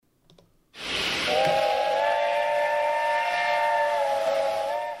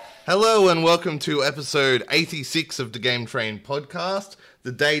Hello and welcome to episode 86 of the Game Train podcast.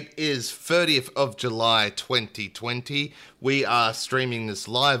 The date is 30th of July 2020. We are streaming this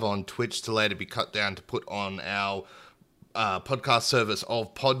live on Twitch to later be cut down to put on our podcast service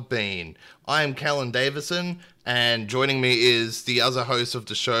of Podbean. I am Callan Davison, and joining me is the other host of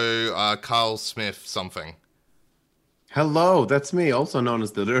the show, Carl Smith something. Hello, that's me, also known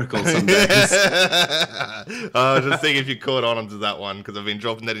as the Lyrical Sundays. I was just thinking if you caught on to that one, because I've been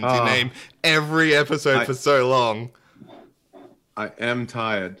dropping that into your name every episode for so long. I am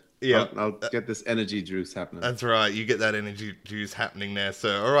tired. Yeah, I'll get this energy juice happening. That's right, you get that energy juice happening there,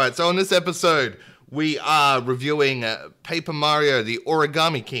 sir. All right, so on this episode, we are reviewing Paper Mario, the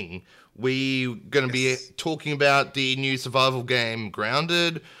Origami King. We're going to be talking about the new survival game,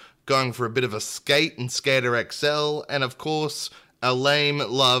 Grounded, going for a bit of a skate and Skater XL, and of course, our lame,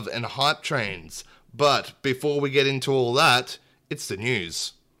 love, and hype trains. But before we get into all that, it's the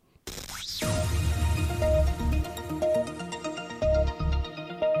news.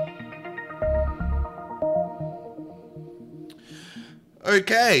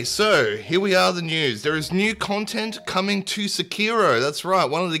 Okay, so here we are, the news. There is new content coming to Sekiro. That's right,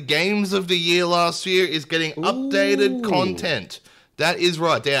 one of the games of the year last year is getting updated content. That is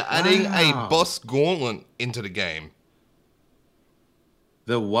right. They are adding a boss gauntlet into the game.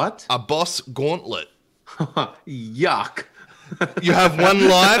 The what? A boss gauntlet. Yuck. You have one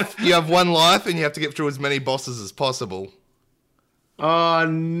life. You have one life, and you have to get through as many bosses as possible. Oh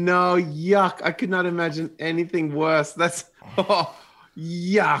no, yuck! I could not imagine anything worse. That's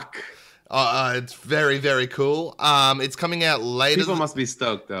yuck. It's very, very cool. It's coming out later. People must be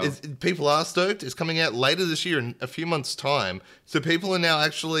stoked, though. People are stoked. It's coming out later this year in a few months' time. So people are now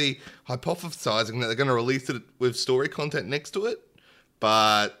actually hypothesizing that they're going to release it with story content next to it.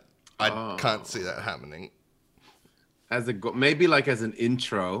 But I can't see that happening. Maybe like as an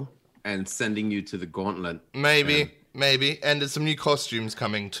intro and sending you to the gauntlet. Maybe. And there's some new costumes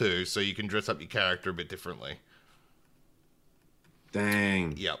coming too, so you can dress up your character a bit differently.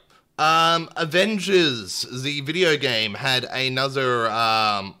 Dang. Yep. Avengers, the video game, had another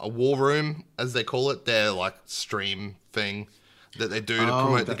a war room, as they call it, their like stream thing that they do to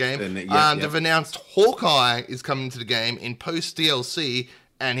promote the game. They've announced Hawkeye is coming to the game in post DLC,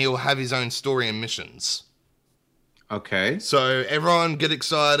 and he'll have his own story and missions. Okay. So everyone get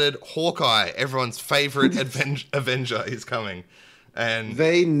excited. Hawkeye, everyone's favorite Avenger, is coming. And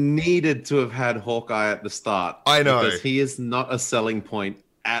they needed to have had Hawkeye at the start. I know. Because he is not a selling point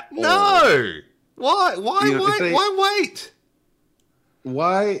at all. No! Why wait?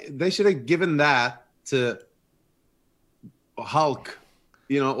 Why? They should have given that to Hulk,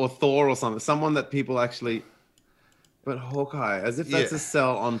 or Thor or something. Someone that people actually... But Hawkeye, as if that's a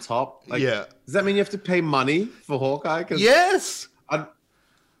sell on top. Does that mean you have to pay money for Hawkeye? Yes! I'd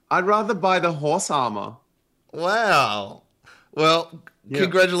rather buy the horse armor. Wow. Well,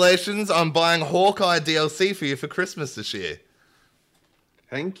 congratulations on buying Hawkeye DLC for you for Christmas this year.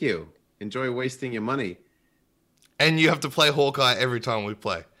 Thank you. Enjoy wasting your money. And you have to play Hawkeye every time we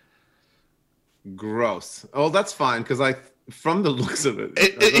play. Gross. Oh, that's fine, because from the looks of it...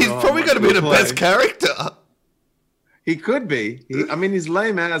 he's probably going to be the best character. He could be. He's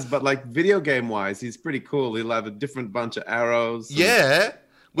lame ass, but like video game-wise, he's pretty cool. He'll have a different bunch of arrows. Yeah.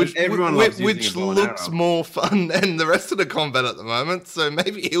 Which looks more fun than the rest of the combat at the moment. So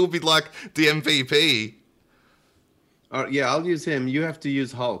maybe he'll be like the MVP. I'll use him. You have to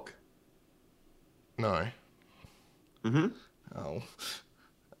use Hulk. No. Mm-hmm.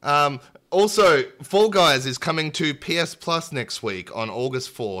 Oh. Also, Fall Guys is coming to PS Plus next week on August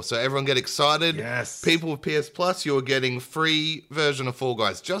 4. So everyone get excited. Yes. People with PS Plus, you're getting free version of Fall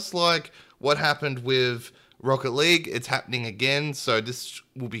Guys. Just like what happened with Rocket League, it's happening again. So this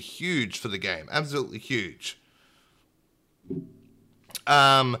will be huge for the game. Absolutely huge.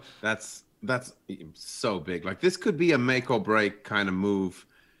 That's so big. Like, this could be a make or break kind of move,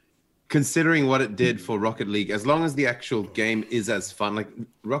 considering what it did for Rocket League. As long as the actual game is as fun. Like,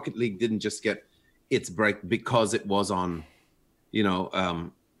 Rocket League didn't just get its break because it was on,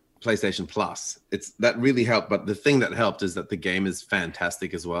 PlayStation Plus. That really helped. But the thing that helped is that the game is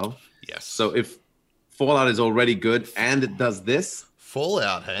fantastic as well. Yes. So if Fallout is already good and it does this.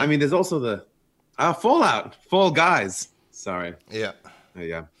 Fallout, hey? There's also the Fallout. Fall Guys. Sorry. Yeah.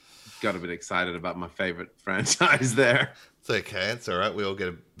 Yeah. Got a bit excited about my favorite franchise there. It's okay. It's all right. We all get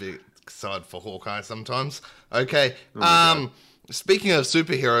a bit excited for Hawkeye sometimes. Okay. Speaking of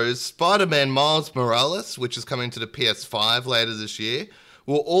superheroes, Spider-Man Miles Morales, which is coming to the PS5 later this year,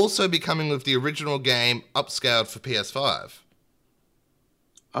 will also be coming with the original game upscaled for PS5.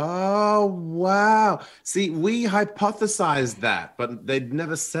 Oh, wow. See, we hypothesized that, but they'd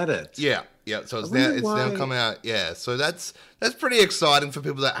never said it. Yeah, yeah. So I wonder it's now why. come out. Yeah, so that's pretty exciting for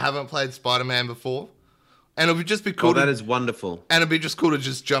people that haven't played Spider-Man before, and it'll be just be Oh, cool that to is wonderful. and it'd be just cool to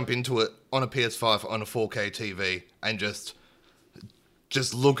just jump into it on a PS5 on a 4K TV and just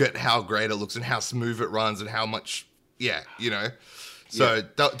look at how great it looks and how smooth it runs and how much, yeah, you know. So Yeah.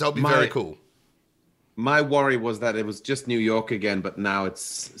 that'll be My very cool. my worry was that it was just New York again, but now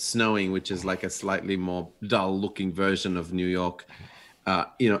it's snowing, which is like a slightly more dull looking version of New York.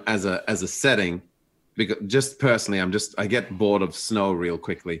 As a setting, because just personally, I get bored of snow real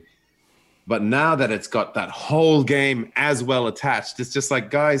quickly. But now that it's got that whole game as well attached, it's just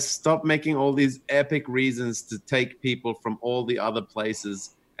like, guys, stop making all these epic reasons to take people from all the other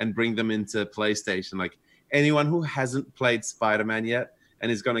places and bring them into PlayStation. Like anyone who hasn't played Spider-Man yet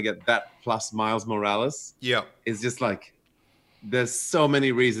and is going to get that plus Miles Morales Yeah, is just like, there's so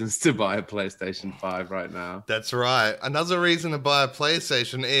many reasons to buy a PlayStation 5 right now. that's right. Another reason to buy a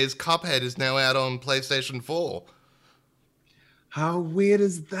PlayStation is Cuphead is now out on PlayStation 4. How weird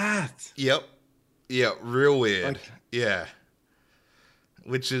is that? Yep. Yeah, real weird. Like- Yeah.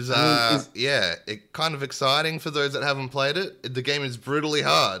 Which is, I mean, kind of exciting for those that haven't played it. The game is brutally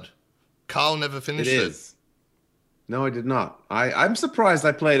hard. Carl never It finished it. is. No, I did not. I'm surprised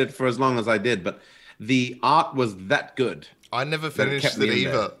I played it for as long as I did, but the art was that good. I never That it kept finished me it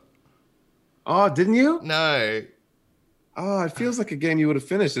in there. either. Oh, didn't you? No, Oh, it feels like a game you would have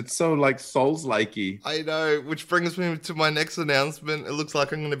finished. It's so like Souls-likey. I know. Which brings me to my next announcement. It looks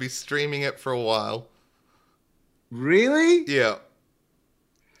like I'm going to be streaming it for a while. Really? Yeah.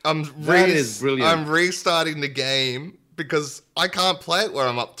 That is brilliant. I'm restarting the game because I can't play it where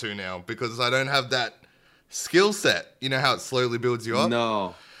I'm up to now because I don't have that skill set. You know how it slowly builds you up?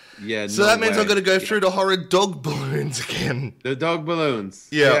 No. Yeah. So no that means way. I've got to go through the horrid dog balloons again. The dog balloons.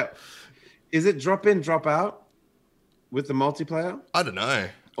 Yeah. Is it drop in, drop out with the multiplayer? I don't know.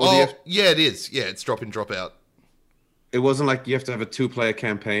 Or do you have- yeah, it is. Yeah, it's drop in, drop out. It wasn't like you have to have a 2-player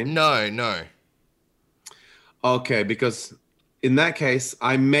campaign. No. Okay, because in that case,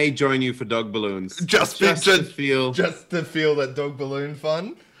 I may join you for dog balloons. Just to feel. just to feel that dog balloon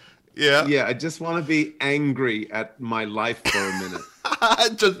fun. Yeah. Yeah, I just want to be angry at my life for a minute.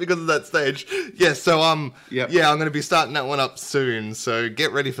 Just because of that stage. Yeah, so Yep. yeah, I'm gonna be starting that one up soon. So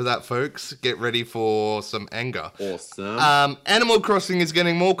get ready for that, folks. Get ready for some anger. Awesome. Animal Crossing is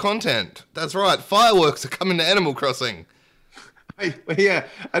getting more content. That's right. Fireworks are coming to Animal Crossing. Yeah,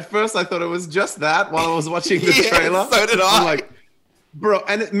 at first I thought it was just that while I was watching the Yeah, trailer. so did I. I'm like, bro,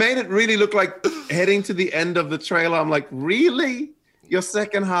 and it made it really look like heading to the end of the trailer. I'm like, really? Your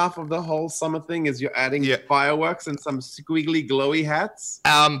second half of the whole summer thing is you're adding Yeah. fireworks and some squiggly glowy hats?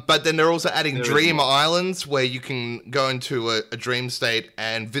 But then they're also adding There is dream more. islands where you can go into a dream state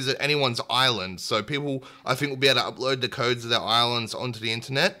and visit anyone's island. So people, I think, will be able to upload the codes of their islands onto the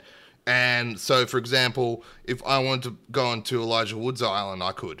internet. And so, for example, if I wanted to go onto Elijah Wood's island,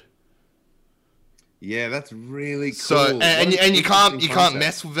 I could. Yeah, that's really cool. So What and an you can't interesting can't concept.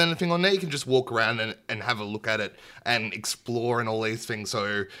 mess with anything on there. You can just walk around and have a look at it and explore and all these things.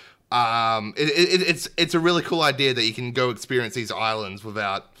 So it's a really cool idea that you can go experience these islands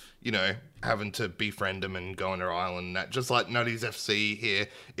without having to befriend them and go on their island. And that just like Nutty's FC here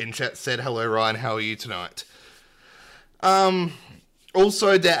in chat said, hello Ryan, how are you tonight?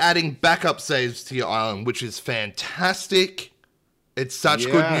 Also, they're adding backup saves to your island, which is fantastic. It's such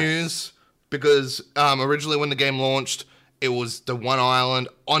good Yes. news because originally when the game launched, it was the one island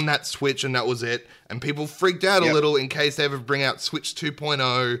on that Switch and that was it. And people freaked out a Yep. little in case they ever bring out Switch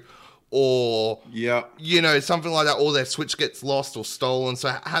 2.0 or, Yeah. something like that, or their Switch gets lost or stolen.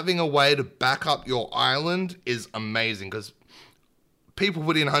 So having a way to back up your island is amazing because people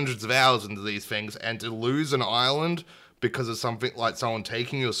put in hundreds of hours into these things, and to lose an island because of something like someone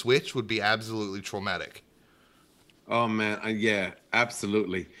taking your Switch would be absolutely traumatic. Oh man, yeah,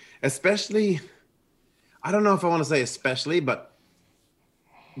 absolutely. Especially, I don't know if I want to say especially, but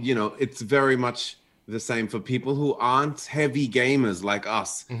it's very much the same for people who aren't heavy gamers like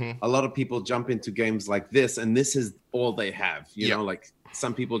us. A lot of people jump into games like this, and this is all they have. You Yeah. know, like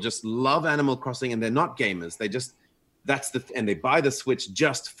some people just love Animal Crossing, and they're not gamers. They just and they buy the Switch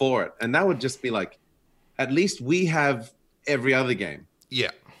just for it, and that would just be like, at least we have every other game.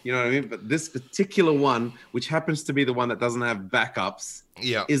 Yeah. You know what I mean? But this particular one, which happens to be the one that doesn't have backups,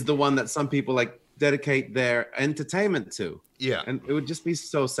 Yeah. is the one that some people like dedicate their entertainment to. Yeah. And it would just be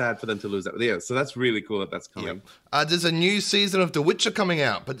so sad for them to lose that. Yeah, so that's really cool that that's coming. There's a new season of The Witcher coming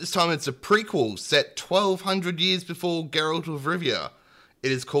out, but this time it's a prequel set 1,200 years before Geralt of Rivia.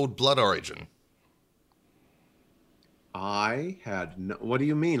 It is called Blood Origin. I had no. What do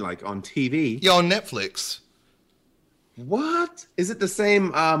you mean? Like on TV? Yeah, on Netflix. What? Is it the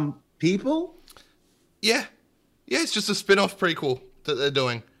same people? Yeah. Yeah, it's just a spin-off prequel that they're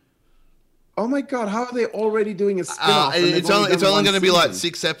doing. Oh my god, how are they already doing a spin-off? It's only going to be like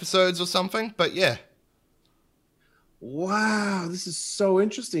 6 episodes or something, but yeah. Wow, this is so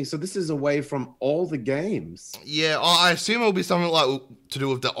interesting. So this is away from all the games. Yeah, I assume it'll be something like to do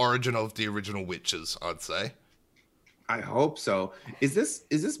with the origin of the original Witches, I'd say. I hope so. Is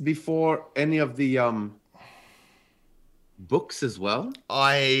this before any of the books as well?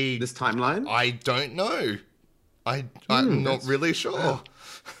 This timeline? I don't know. I'm not really sure. Wow.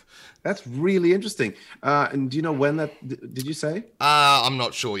 That's really interesting. And do you know when that? Did you say? I'm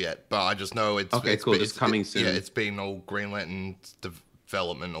not sure yet, but I just know it's okay. Cool. It's coming soon. Yeah, it's been all Green Lantern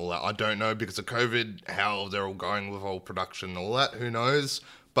development, and all that. I don't know because of COVID how they're all going with all production and all that. Who knows?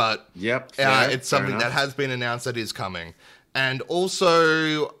 But yep, it's something that has been announced that is coming. And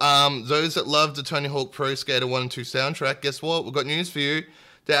also, those that love the Tony Hawk Pro Skater 1 and 2 soundtrack, guess what? We've got news for you.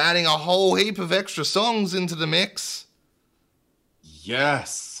 They're adding a whole heap of extra songs into the mix.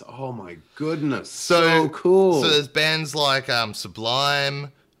 Yes. Oh my goodness. So cool. So there's bands like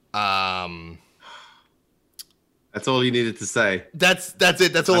Sublime. That's all you needed to say. That's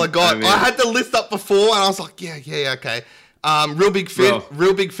it. That's all I got. I had the list up before, and I was like, yeah, okay. Real Big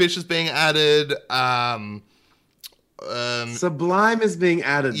Fish is being added. Sublime is being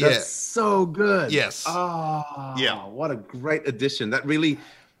added. Yeah. That's so good. Yes. Oh, yeah. What a great addition. That really,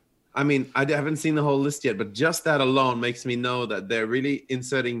 I mean, I haven't seen the whole list yet, but just that alone makes me know that they're really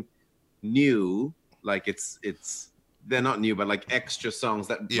inserting new, like they're not new, but like extra songs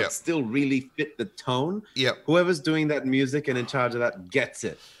that but still really fit the tone. Yeah. Whoever's doing that music and in charge of that gets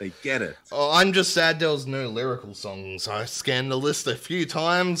it. They get it. Oh, I'm just sad there was no lyrical songs. I scanned the list a few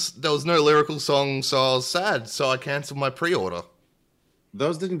times. There was no lyrical songs, so I was sad. So I canceled my pre-order.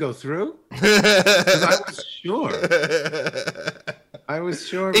 Those didn't go through? 'Cause I was sure.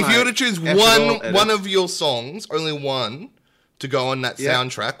 If you were to choose one of your songs, only one, to go on that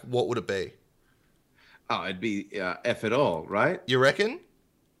soundtrack, what would it be? Oh, it'd be F It All, right? You reckon?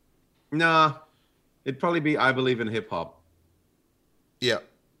 Nah. It'd probably be I Believe in Hip Hop. Yeah.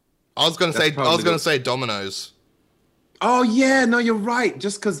 I was gonna say Dominoes. Oh yeah, no, you're right.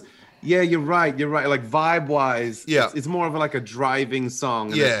 Just because you're right. Like vibe wise, it's more of like a driving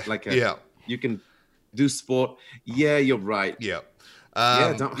song. And you can do sport. Yeah, you're right. Yeah.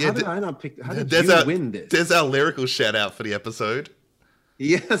 How did I not pick? How did you win this? There's our lyrical shout out for the episode.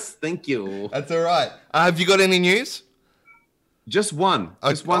 Yes, thank you. That's all right. Have you got any news? Just one.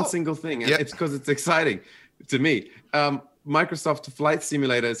 Just one single thing. And it's because it's exciting to me. Microsoft Flight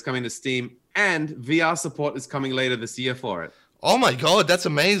Simulator is coming to Steam, and VR support is coming later this year for it. Oh my god, that's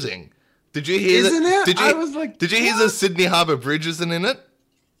amazing! Did you hear Isn't that? It? I was like, did you hear the Sydney Harbour Bridge isn't in it?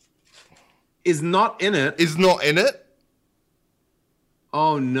 Is not in it. Is not in it?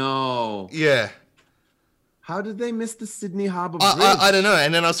 Oh no. Yeah. How did they miss the Sydney Harbour Bridge? I don't know.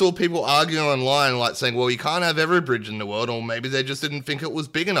 And then I saw people arguing online, like saying, well, you can't have every bridge in the world, or maybe they just didn't think it was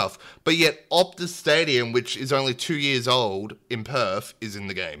big enough. But yet Optus Stadium, which is only 2 years old in Perth, is in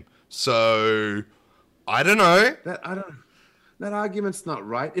the game. So, I don't know. That argument's not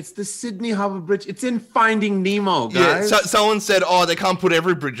right. It's the Sydney Harbour Bridge. It's in Finding Nemo, guys. Yeah, so someone said, they can't put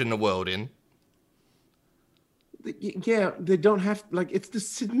every bridge in the world in. Yeah, they don't have, it's the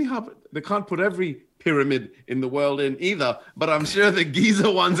Sydney Harbour. They can't put every pyramid in the world in either, but I'm sure the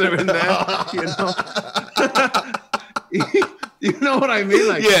Giza ones are in there, you know. You know what I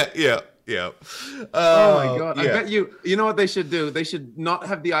mean? Yeah. Oh my god! I bet you know what they should do? They should not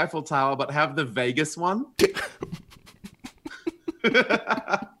have the Eiffel Tower, but have the Vegas one.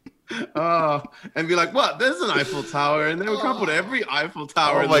 And be like, what? There's an Eiffel Tower, and then we can't put every Eiffel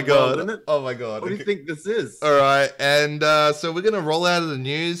Tower in the world in it. Oh my god! What do you think this is? All right, and so we're gonna roll out of the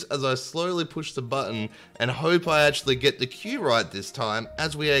news as I slowly push the button and hope I actually get the cue right this time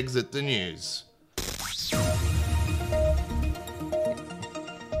as we exit the news.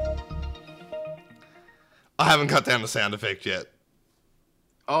 I haven't cut down the sound effect yet.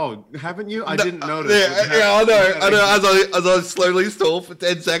 Oh, haven't you? I didn't notice. Yeah, I know. As I slowly stall for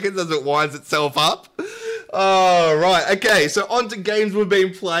 10 seconds as it winds itself up. Oh, right. Okay, so on to games we've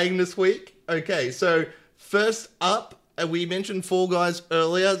been playing this week. Okay, so first up, we mentioned Fall Guys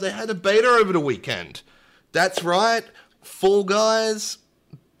earlier. They had a beta over the weekend. That's right. Fall Guys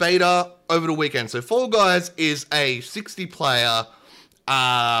beta over the weekend. So Fall Guys is a 60-player...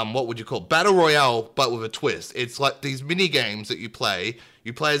 what would you call it? Battle Royale, but with a twist. It's like these mini games that you play.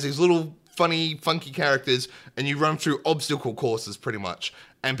 You play as these little funny, funky characters, and you run through obstacle courses pretty much.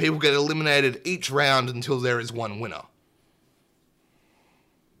 And people get eliminated each round until there is one winner.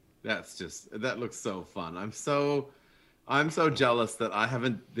 That looks so fun. I'm so jealous that I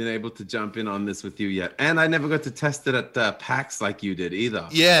haven't been able to jump in on this with you yet, and I never got to test it at PAX like you did either.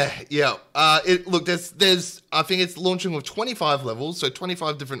 Yeah, yeah. Look, there's I think it's launching with 25 levels, so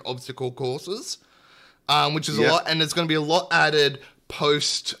 25 different obstacle courses, which is a lot, and there's going to be a lot added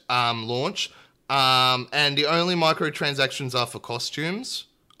post launch. And the only microtransactions are for costumes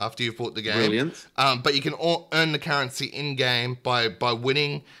after you've bought the game. Brilliant. But you can earn the currency in game by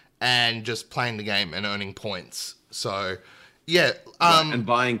winning and just playing the game and earning points. So, yeah. And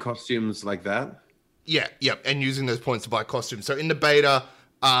buying costumes like that? Yeah, and using those points to buy costumes. So in the beta,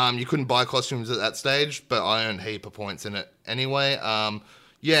 you couldn't buy costumes at that stage, but I earned a heap of points in it anyway.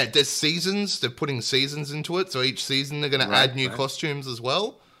 Yeah, there's seasons. They're putting seasons into it. So each season they're going to add new costumes as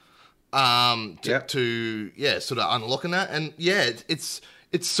well. To sort of unlocking that. And yeah, it's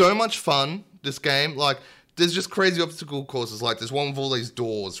so much fun, this game. Like, there's just crazy obstacle courses. Like, there's one with all these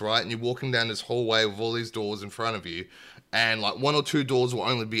doors, right? And you're walking down this hallway with all these doors in front of you. And, like, 1 or 2 doors will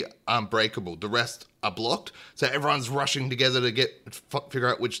only be unbreakable. The rest are blocked. So everyone's rushing together to figure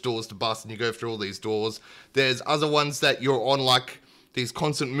out which doors to bust. And you go through all these doors. There's other ones that you're on, like, these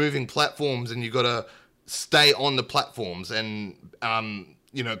constant moving platforms. And you got to stay on the platforms. And,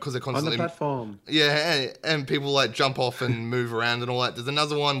 because they're constantly... On the platform. Yeah, and people, like, jump off and move around and all that. There's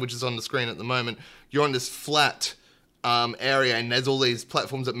another one, which is on the screen at the moment. You're on this flat area, and there's all these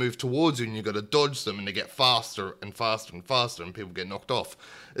platforms that move towards you, and you've got to dodge them, and they get faster and faster and faster, and people get knocked off.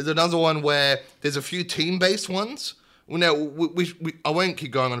 There's another one where there's a few team-based ones. Well, now, I won't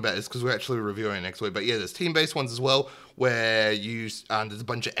keep going on about this because we're actually reviewing next week, but yeah, there's team-based ones as well, where there's a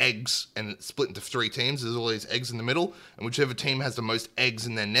bunch of eggs, and it's split into 3 teams. There's all these eggs in the middle, and whichever team has the most eggs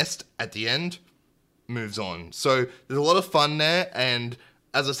in their nest at the end moves on. So there's a lot of fun there, and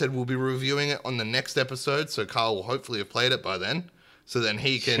as I said, we'll be reviewing it on the next episode, so Carl will hopefully have played it by then, so then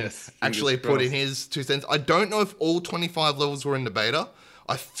he can actually put in his 2 cents. I don't know if all 25 levels were in the beta.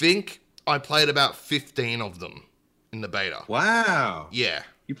 I think I played about 15 of them in the beta. Wow. Yeah.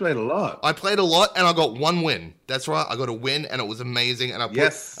 You played a lot. I played a lot, and I got 1 win. That's right, I got a win, and it was amazing, and I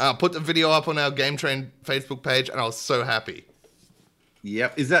put the video up on our Game Train Facebook page, and I was so happy.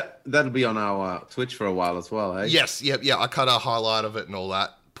 Yep. That'll be on our Twitch for a while as well, eh? Yes, yeah. I cut a highlight of it and all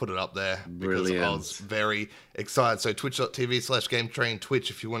that, put it up there. Brilliant. Because I was very excited. So twitch.tv/GameTrain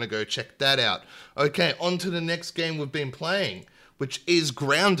Twitch if you want to go check that out. Okay, on to the next game we've been playing, which is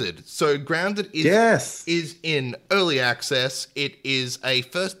Grounded. So Grounded is in early access. It is a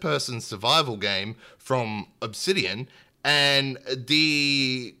first-person survival game from Obsidian, and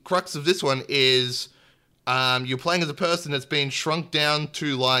the crux of this one is... you're playing as a person that's been shrunk down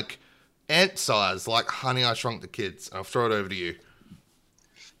to, like, ant size, like Honey, I Shrunk the Kids. I'll throw it over to you.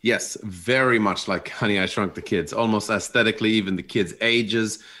 Yes, very much like Honey, I Shrunk the Kids. Almost aesthetically, even the kids'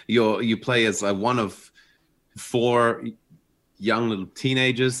 ages. You play as one of 4 young little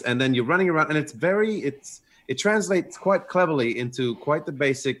teenagers, and then you're running around, and it translates quite cleverly into quite the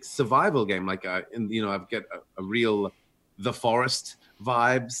basic survival game. Like, I've got a real The Forest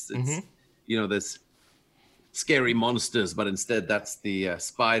vibes. It's, there's scary monsters, but instead that's the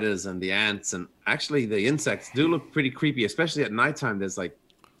spiders and the ants, and actually the insects do look pretty creepy, especially at nighttime. There's like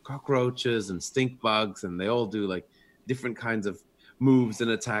cockroaches and stink bugs, and they all do like different kinds of moves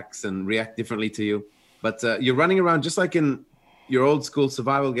and attacks and react differently to you. But you're running around just like in your old school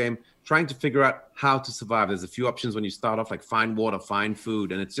survival game, trying to figure out how to survive. There's a few options when you start off, like find water, find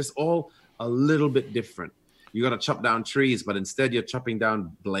food, and it's just all a little bit different. You got to chop down trees, but instead you're chopping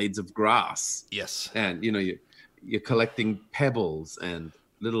down blades of grass. Yes. And, you're collecting pebbles and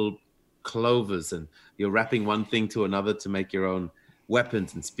little clovers, and you're wrapping one thing to another to make your own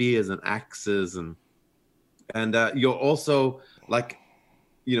weapons and spears and axes. And you're also, like,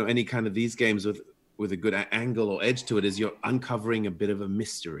 any kind of these games with a good angle or edge to it, is you're uncovering a bit of a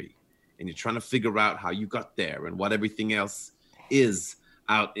mystery. And you're trying to figure out how you got there and what everything else is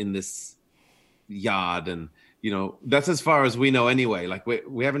out in this yard. And that's as far as we know anyway. Like,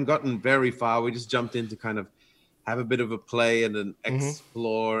 we haven't gotten very far. We just jumped in to kind of have a bit of a play and then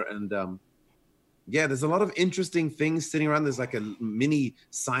explore. And there's a lot of interesting things sitting around. There's like a mini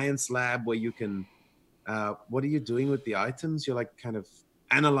science lab where you can what are you doing with the items? You're like kind of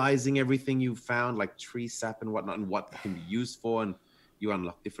analyzing everything you found, like tree sap and whatnot, and what it can be used for, and you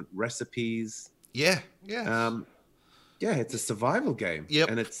unlock different recipes. Yeah. It's a survival game. Yep.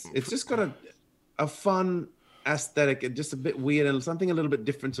 And it's just got a fun aesthetic and just a bit weird and something a little bit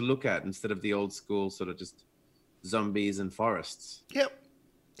different to look at instead of the old school sort of just zombies and forests. Yep.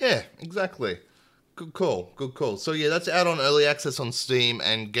 Yeah, exactly. Good call. So yeah, that's out on early access on Steam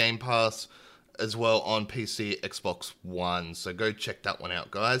and Game Pass as well on PC, Xbox One. So go check that one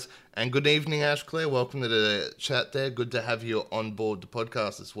out, guys. And good evening, Ash Claire. Welcome to the chat there. Good to have you on board the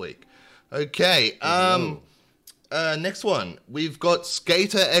podcast this week. Okay. Next one. We've got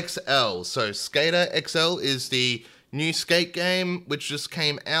Skater XL. So Skater XL is the new skate game which just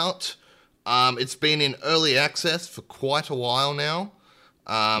came out. It's been in early access for quite a while now.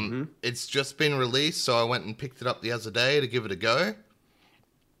 It's just been released, so I went and picked it up the other day to give it a go.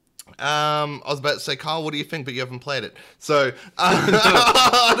 I was about to say, Carl, what do you think? But you haven't played it. So,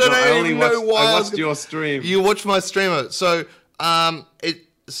 I don't know why. I watched your stream. You watched my streamer. So,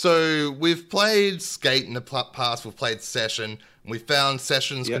 So we've played Skate in the past. We've played Session. We found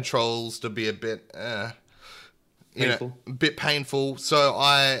Session's controls to be a bit, painful. A bit painful. So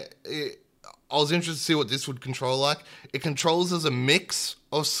I was interested to see what this would control like. It controls as a mix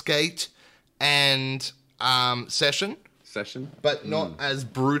of Skate and Session. But not as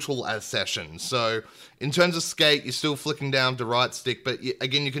brutal as Session. So in terms of Skate, you're still flicking down the right stick, but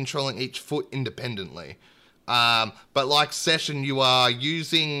again, you're controlling each foot independently. But like Session, you are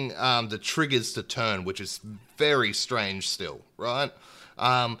using the triggers to turn, which is very strange still, right?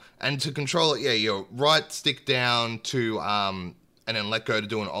 And to control it, your right stick down to and then let go to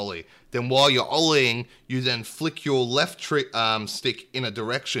do an ollie. Then while you're ollieing, you then flick your left stick in a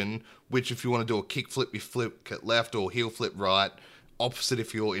direction, which if you want to do a kick flip, you flip it left, or heel flip right. Opposite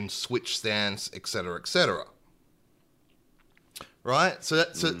if you're in switch stance, etc., etc. Right? So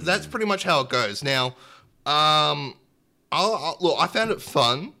that's pretty much how it goes. Now, look, I found it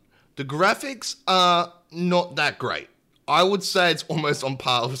fun. The graphics are not that great. I would say it's almost on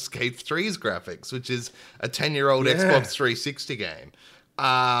par with Skate 3's graphics, which is a 10-year-old Xbox 360 game.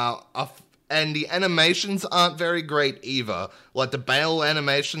 And the animations aren't very great either. Like, the bail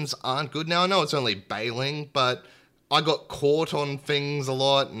animations aren't good. Now, I know it's only bailing, but I got caught on things a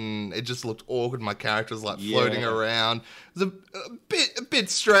lot, and it just looked awkward. My character was, floating around. It was a bit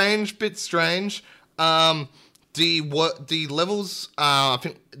strange. The levels, I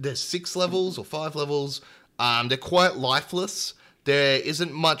think there's 6 levels or 5 levels. They're quite lifeless. There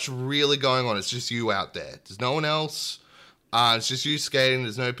isn't much really going on. It's just you out there. There's no one else. It's just you skating.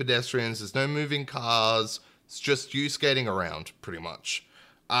 There's no pedestrians. There's no moving cars. It's just you skating around, pretty much.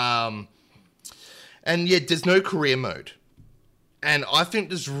 And there's no career mode. And I think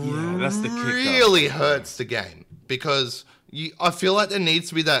this really hurts the game, because I feel like there needs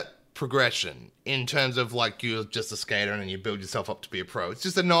to be that progression in terms of, like, you're just a skater and then you build yourself up to be a pro. It's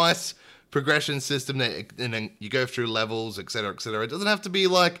just a nice progression system and then you go through levels, etc., etc. It doesn't have to be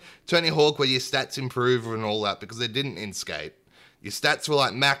like Tony Hawk where your stats improve and all that, because they didn't in Skate. Your stats were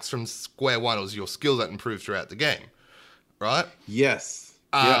like max from square one. It was your skills that improved throughout the game, right? Yes.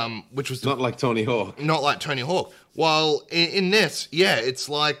 Which was not like Tony Hawk. Not like Tony Hawk. While in this, it's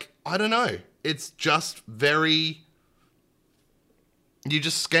like, I don't know. It's just very... You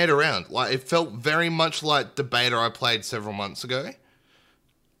just skate around. Like, it felt very much like the beta I played several months ago.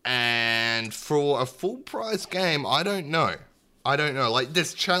 And for a full price game, I don't know. Like,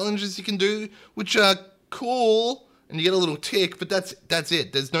 there's challenges you can do, which are cool, and you get a little tick, but that's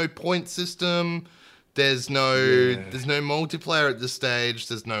it. There's no point system. There's no multiplayer at this stage.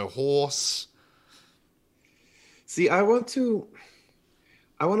 There's no horse. See, I want to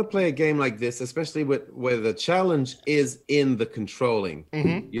play a game like this, especially where the challenge is in the controlling.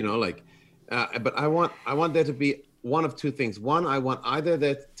 But I want there to be one of two things. One, I want either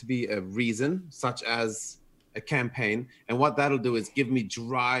there to be a reason, such as a campaign, and what that'll do is give me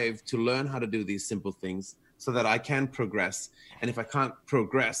drive to learn how to do these simple things so that I can progress. And if I can't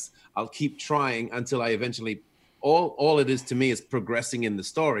progress, I'll keep trying until I eventually, all it is to me is progressing in the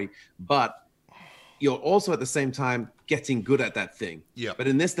story, but you're also at the same time getting good at that thing. Yeah. But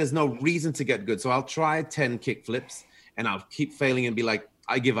in this, there's no reason to get good. So I'll try 10 kick flips and I'll keep failing and be like,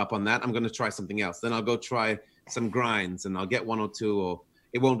 I give up on that. I'm going to try something else. Then I'll go try some grinds and I'll get 1 or 2, or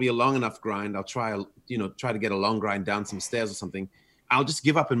it won't be a long enough grind. I'll try to get a long grind down some stairs or something. I'll just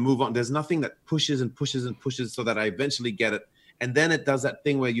give up and move on. There's nothing that pushes and pushes and pushes so that I eventually get it. And then it does that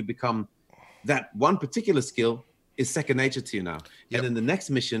thing where you become, that one particular skill is second nature to you now. Yep. And then the next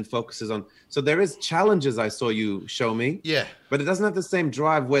mission focuses on, so there is challenges I saw you show me. Yeah. But it doesn't have the same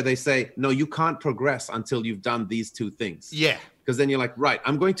drive where they say, no, you can't progress until you've done these 2 things. Yeah. Because then you're like, right,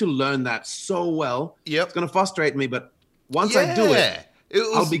 I'm going to learn that so well. Yep. It's going to frustrate me, but once I do it,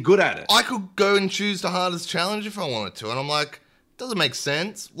 I'll be good at it. I could go and choose the hardest challenge if I wanted to. And I'm like, doesn't make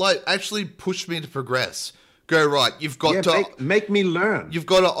sense. Like, actually push me to progress. Go, right, you've got to... Make me learn. You've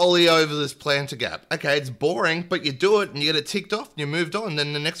got to ollie over this planter gap. Okay, it's boring, but you do it and you get it ticked off and you moved on.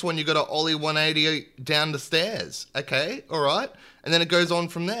 Then the next one, you got to ollie 180 down the stairs. Okay, all right. And then it goes on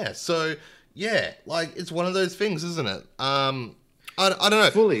from there. So Yeah, like it's one of those things, isn't it? I don't know.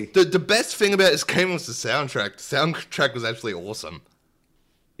 Fully. The best thing about this game was the soundtrack. The soundtrack was actually awesome.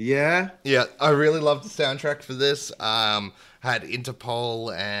 Yeah. Yeah, I really loved the soundtrack for this. Had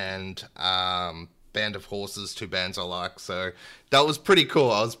Interpol and Band of Horses, two bands I like, so that was pretty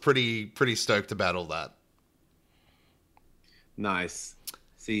cool. I was pretty stoked about all that. Nice.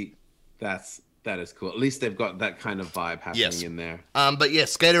 See, that is cool. At least they've got that kind of vibe happening in there. But yeah,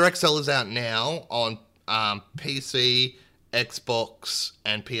 Skater XL is out now on PC, Xbox,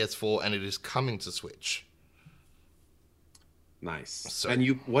 and PS4, and it is coming to Switch. Nice. So,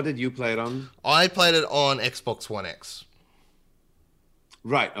 and what did you play it on? I played it on Xbox One X.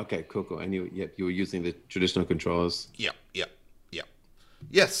 Right. Okay. Cool. And you were using the traditional controllers. Yep.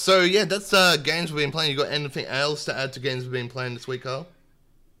 Yes. So yeah, that's games we've been playing. You got anything else to add to games we've been playing this week, Carl?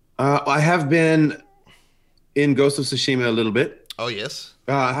 I have been in Ghost of Tsushima a little bit. Oh yes.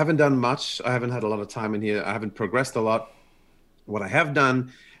 I haven't done much. I haven't had a lot of time in here. I haven't progressed a lot. What I have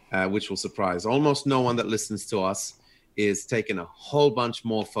done, which will surprise almost no one that listens to us, is taken a whole bunch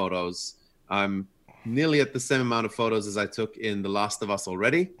more photos. I'm nearly at the same amount of photos as I took in The Last of Us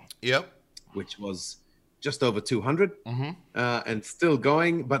already. Yep. Which was just over 200, Mm-hmm. And still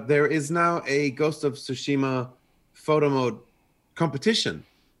going. But there is now a Ghost of Tsushima photo mode competition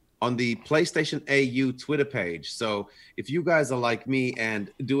on the PlayStation AU Twitter page. So if you guys are like me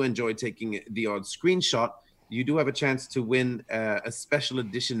and do enjoy taking the odd screenshot, you do have a chance to win a special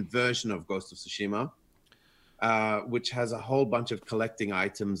edition version of Ghost of Tsushima. Which has a whole bunch of collecting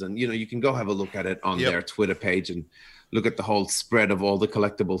items, and you can go have a look at it on their Twitter page and look at the whole spread of all the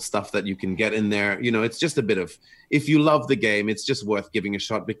collectible stuff that you can get in there. It's just a bit of, if you love the game, it's just worth giving a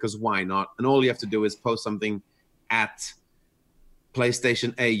shot, because why not? And all you have to do is post something at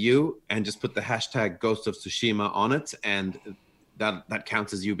PlayStation AU and just put the hashtag Ghost of Tsushima on it, and that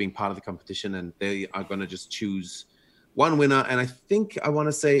counts as you being part of the competition, and they are going to just choose one winner. And I want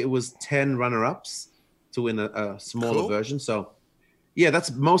to say it was 10 runner-ups to win a smaller version. So yeah,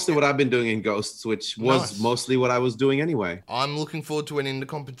 that's mostly what I've been doing in Ghosts, which was mostly what I was doing anyway. I'm looking forward to winning the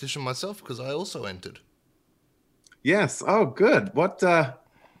competition myself, because I also entered. Yes. Oh, good. What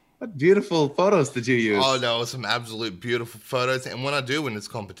beautiful photos did you use? Oh, no, some absolute beautiful photos. And when I do win this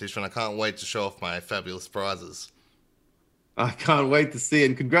competition, I can't wait to show off my fabulous prizes. I can't wait to see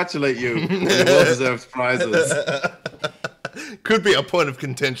and congratulate you on your well-deserved prizes. Could be a point of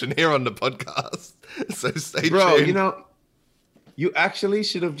contention here on the podcast. So stay Bro, tuned. you actually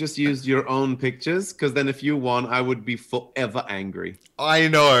should have just used your own pictures, because then if you won, I would be forever angry. I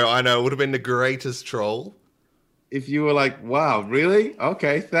know. It would have been the greatest troll. If you were like, wow, really?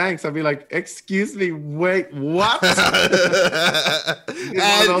 Okay, thanks. I'd be like, excuse me, wait, what? I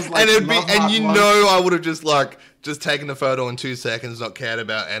would have just taken the photo in 2 seconds, not cared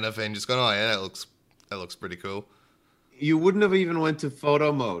about anything, just gone, oh yeah, that looks pretty cool. You wouldn't have even went to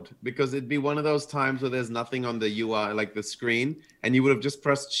photo mode, because it'd be one of those times where there's nothing on the UI, like the screen, and you would have just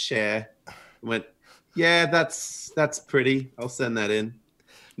pressed share and went, yeah, that's pretty. I'll send that in.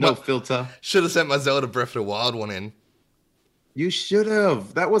 No filter. Should have sent my Zelda Breath of the Wild one in. You should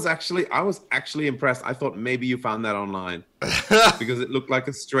have. I was actually impressed. I thought maybe you found that online because it looked like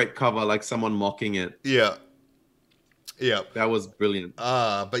a straight cover, like someone mocking it. Yeah. That was brilliant.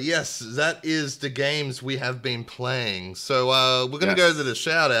 But yes, that is the games we have been playing. So we're going to go to the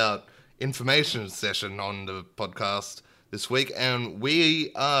shout-out information session on the podcast this week, and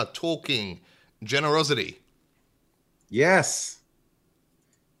we are talking generosity. Yes.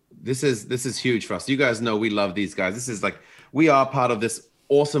 This is huge for us. You guys know we love these guys. This is like, we are part of this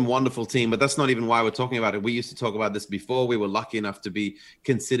awesome, wonderful team, but that's not even why we're talking about it. We used to talk about this before. We were lucky enough to be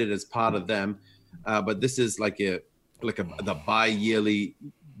considered as part of them. But this is like the bi-yearly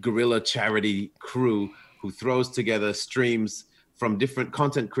guerrilla charity crew who throws together streams from different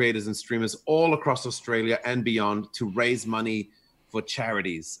content creators and streamers all across Australia and beyond to raise money for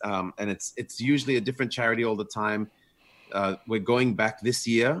charities. And it's usually a different charity all the time. We're going back this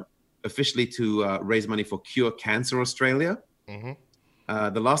year officially to raise money for Cure Cancer Australia.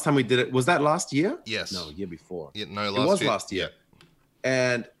 Mm-hmm. The last time we did it, was that last year? Yes. No, year before. Yeah, no, it was last year.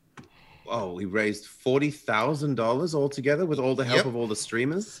 Yeah. And we raised $40,000 altogether with all the help of all the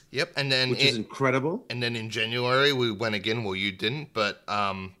streamers. Yep, and then which is incredible. And then in January we went again. Well, you didn't, but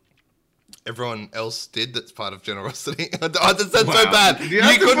everyone else did. That's part of generosity. That's so bad. You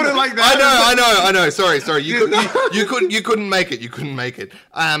couldn't put it like that. I know. Sorry. You couldn't make it. You couldn't make it.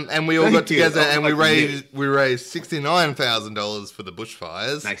 And we all got together and we raised $69,000 for the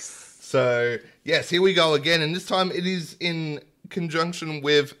bushfires. Nice. So yes, here we go again, and this time it is in conjunction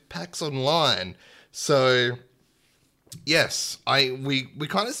with PAX Online. So Yes, we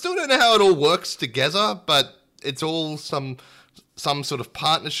kind of still don't know how it all works together, but it's all some sort of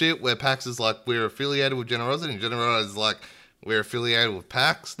partnership where PAX is like, we're affiliated with Generosity, and Generosity is like, we're affiliated with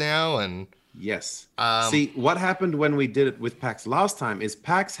PAX now, and Yes. See, what happened when we did it with PAX last time is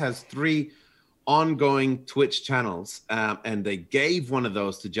PAX has 3 ongoing Twitch channels, and they gave one of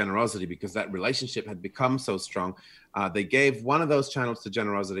those to Generosity because that relationship had become so strong. They gave one of those channels to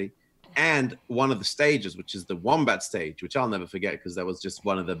Generosity and one of the stages, which is the Wombat stage, which I'll never forget because that was just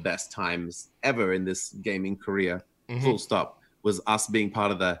one of the best times ever in this gaming career. Full stop. Was us being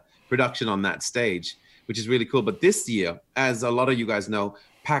part of the production on that stage, which is really cool. But this year, as a lot of you guys know,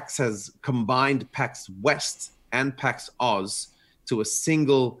 PAX has combined PAX West and PAX Oz to a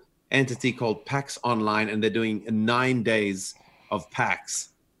single entity called PAX Online, and they're doing 9 days of PAX.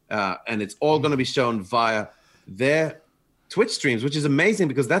 And it's all going to be shown via their Twitch streams, which is amazing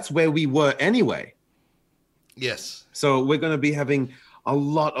because that's where we were anyway. yes. So we're going to be having a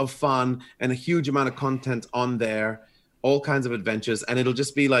lot of fun and a huge amount of content on there, all kinds of adventures, and it'll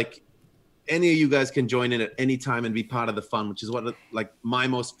just be like any of you guys can join in at any time and be part of the fun, which is what like my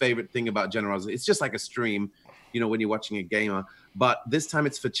most favorite thing about Generosity. It's just like a stream, you know, when you're watching a gamer, but this time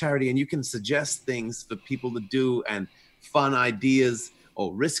it's for charity, and you can suggest things for people to do and fun ideas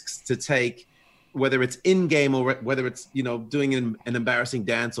or risks to take, whether it's in game or whether it's, you know, doing an embarrassing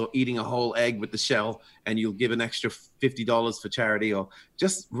dance or eating a whole egg with the shell and you'll give an extra $50 for charity, or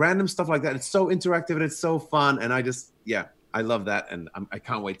just random stuff like that. It's so interactive and it's so fun, and I love that, and I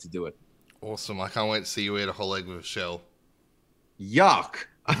can't wait to do it. Awesome. I can't wait to see you eat a whole egg with a shell. Yuck.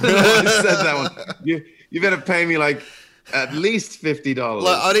 I don't know why I said that one. You better pay me like at least $50.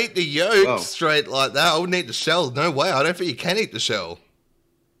 Like, I'd eat the yolk Oh. straight like that. I wouldn't eat the shell. No way. I don't think you can eat the shell.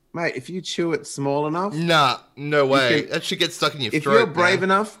 Mate, if you chew it small enough, Nah, no way. can- That should get stuck in your if throat. you're brave man.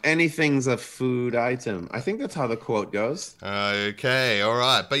 enough, anything's a food item. I think that's how the quote goes. Okay, all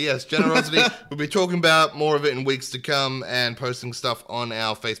right. But yes, Generosity, we'll be talking about more of it in weeks to come and posting stuff on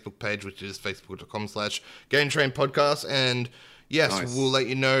our Facebook page, which is facebook.com/GameTrain Podcast. And yes, Nice. we'll let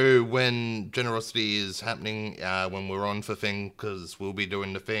you know when Generosity is happening, when we're on for things, because we'll be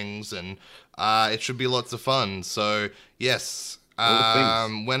doing the things, and it should be lots of fun. So yes, the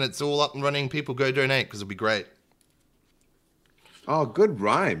things. when it's all up and running, people go donate because it'll be great. Oh, good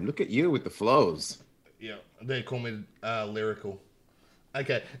rhyme. Look at you with the flows. Yeah, they call me lyrical.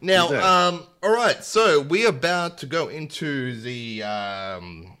 Okay, now, Okay. all right. So we're about to go into the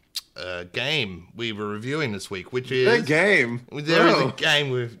game we were reviewing this week, which is The game. There is Oh. a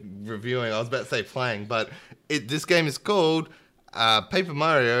game we're reviewing. I was about to say playing, but this game is called Paper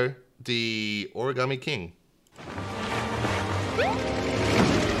Mario: The Origami King.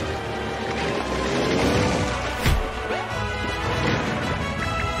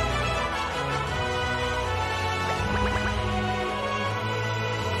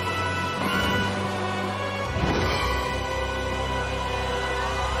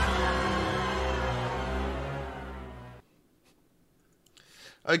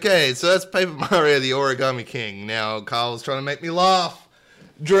 Okay, so that's Paper Mario: The Origami King. Now, Carl was trying to make me laugh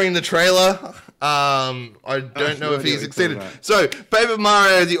during the trailer. I don't know no if idea he's what excited. you're talking about. So, Paper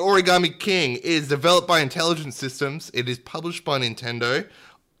Mario: The Origami King is developed by Intelligent Systems. It is published by Nintendo.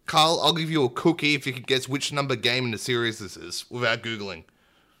 Carl, I'll give you a cookie if you could guess which number game in the series this is without Googling.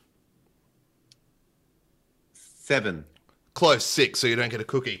 7. Close, 6, so you don't get a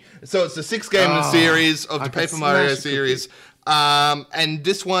cookie. So it's the 6th game in the Oh, series of I the could Paper Mario smash a cookie. series. And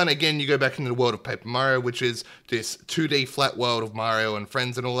this one, again, you go back into the world of Paper Mario, which is this 2D flat world of Mario and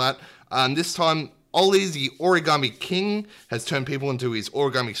friends and all that. This time, Ollie's the Origami King has turned people into his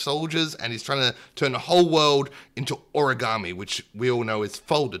origami soldiers, and he's trying to turn the whole world into origami, which we all know is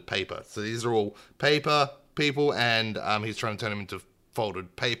folded paper. So these are all paper people, and he's trying to turn them into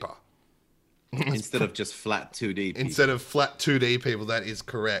folded paper. Instead of just flat 2D. people. Instead of flat 2D people, that is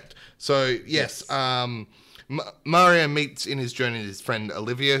correct. So, yes, Mario meets in his journey his friend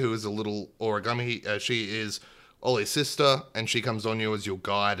Olivia, who is a little origami. She is Ollie's sister, and she comes on you as your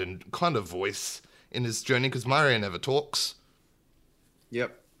guide and kind of voice in his journey, because Mario never talks.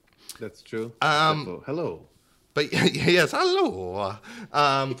 Yep. That's true. Hello. But, yes, hello.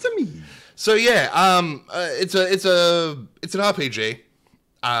 It's a me. So, yeah, it's an RPG.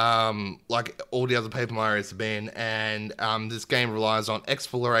 Like all the other Paper Marios have been, and this game relies on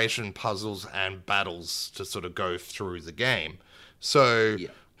exploration, puzzles, and battles to sort of go through the game. So,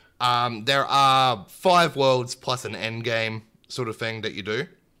 there are 5 worlds plus an end game sort of thing that you do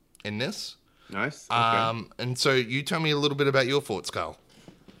in this. Nice. Okay. And so you tell me a little bit about your thoughts, Carl.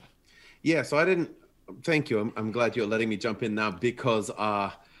 Yeah, so I didn't. Thank you. I'm glad you're letting me jump in now because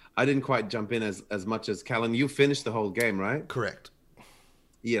I didn't quite jump in as much as Callan. You finished the whole game, right? Correct.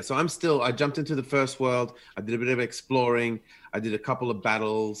 Yeah, so I jumped into the first world. I did a bit of exploring. I did a couple of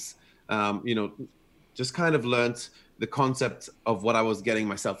battles. Just kind of learnt the concept of what I was getting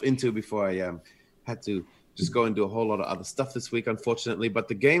myself into before I had to just go and do a whole lot of other stuff this week, unfortunately. But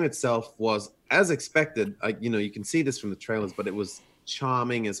the game itself was as expected. You can see this from the trailers, but it was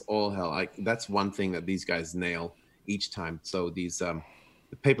charming as all hell. That's one thing that these guys nail each time. So these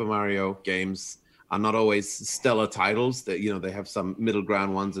the Paper Mario games are not always stellar titles. That they have some middle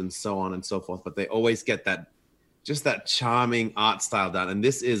ground ones and so on and so forth, but they always get that charming art style down. And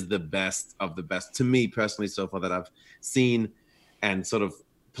this is the best of the best to me personally so far that I've seen and sort of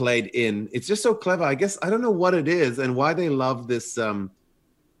played in. It's just so clever. I guess I don't know what it is and why they love this the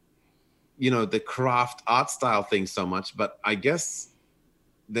craft art style thing so much, but I guess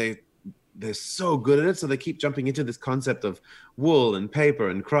they're so good at it, so they keep jumping into this concept of wool and paper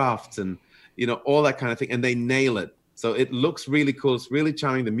and crafts and all that kind of thing, and they nail it. So it looks really cool. It's really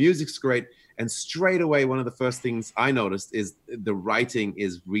charming. The music's great. And straight away, one of the first things I noticed is the writing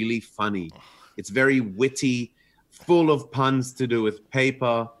is really funny. It's very witty, full of puns to do with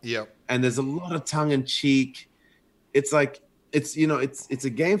paper. Yeah. And there's a lot of tongue in cheek. It's like, it's a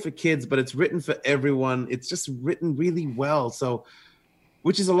game for kids, but it's written for everyone. It's just written really well. So,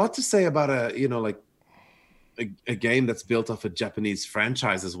 which is a lot to say about a game that's built off a Japanese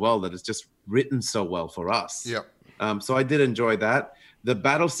franchise as well, that is just written so well for us. Yeah. So I did enjoy that. The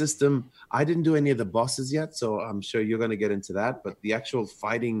battle system, I didn't do any of the bosses yet, so I'm sure you're going to get into that. But the actual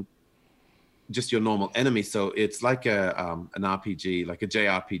fighting, just your normal enemy. So it's like an RPG, like a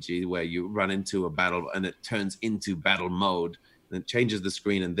JRPG, where you run into a battle and it turns into battle mode. And it changes the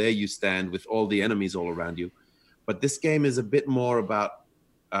screen, and there you stand with all the enemies all around you. But this game is a bit more about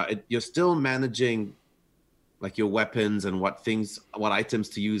you're still managing like your weapons and what items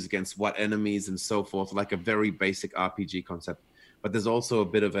to use against what enemies and so forth, like a very basic RPG concept. But there's also a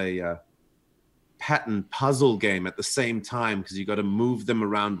bit of a pattern puzzle game at the same time, because you got to move them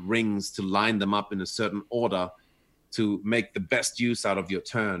around rings to line them up in a certain order to make the best use out of your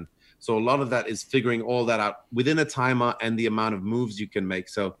turn. So a lot of that is figuring all that out within a timer and the amount of moves you can make.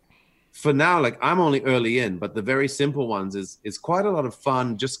 So for now, like, I'm only early in, but the very simple ones is quite a lot of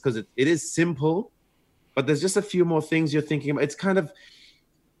fun, just because it is simple, but there's just a few more things you're thinking about. It's kind of,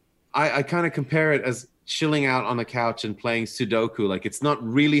 I kind of compare it as chilling out on a couch and playing Sudoku. Like, it's not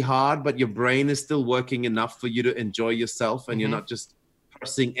really hard, but your brain is still working enough for you to enjoy yourself, and you're not just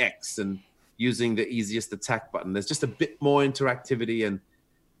pressing X and using the easiest attack button. There's just a bit more interactivity, and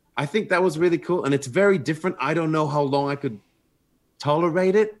I think that was really cool. And it's very different. I don't know how long I could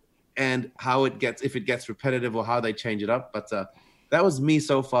tolerate it, and how it gets, if it gets repetitive or how they change it up. But that was me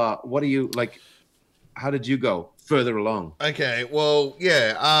so far. What do you like? How did you go further along? Okay, well,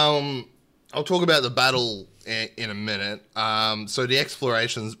 yeah. I'll talk about the battle in a minute. So the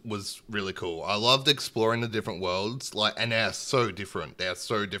exploration was really cool. I loved exploring the different worlds, and they're so different. Do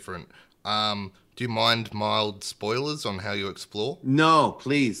you mind mild spoilers on how you explore? No,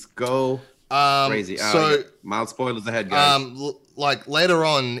 please go crazy. Mild spoilers ahead, guys. Like later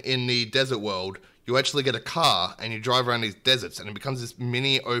on in the desert world, you actually get a car and you drive around these deserts, and it becomes this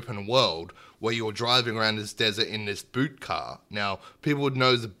mini open world where you're driving around this desert in this boot car. Now, people would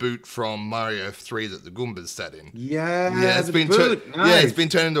know the boot from Mario 3 that the Goombas sat in. Yeah, it's been it's been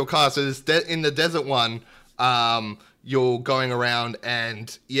turned into a car. So in the desert one, you're going around,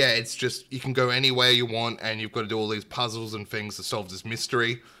 and it's just, you can go anywhere you want, and you've got to do all these puzzles and things to solve this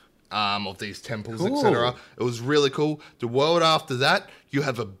mystery of these temples, etc. It was really cool. The world after that, you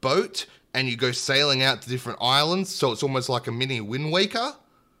have a boat, and you go sailing out to different islands, so it's almost like a mini Wind Waker.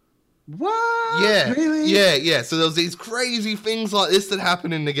 What? Yeah, really? Yeah. So there was these crazy things like this that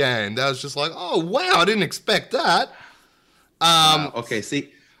happen in the game. That was just like, oh wow, I didn't expect that. Okay,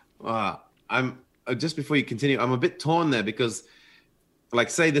 see, I'm just before you continue, I'm a bit torn there, because, like,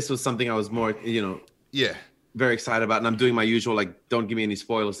 say this was something I was more, very excited about, and I'm doing my usual, like, don't give me any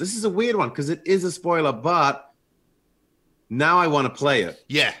spoilers. This is a weird one because it is a spoiler, but now I want to play it.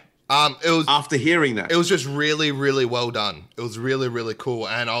 Yeah. It was, after hearing that, it was just really, really well done. It was really, really cool,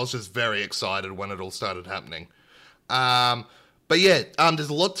 and I was just very excited when it all started happening. But yeah, there's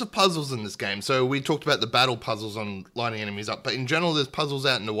lots of puzzles in this game. So we talked about the battle puzzles on lining enemies up, but in general, there's puzzles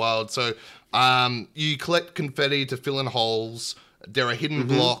out in the wild. So you collect confetti to fill in holes. There are hidden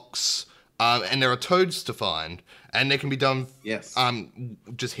blocks, and there are toads to find, and they can be done. Yes.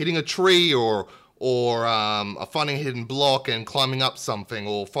 Just hitting a tree or or finding a hidden block and climbing up something,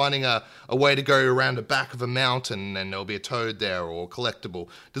 or finding a way to go around the back of a mountain and there'll be a toad there, or collectible.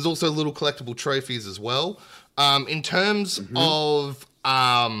 There's also little collectible trophies as well. In terms of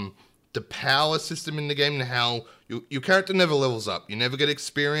the power system in the game and how your character never levels up. You never get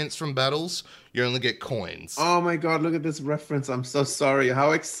experience from battles. You only get coins. Oh my god, look at this reference. I'm so sorry.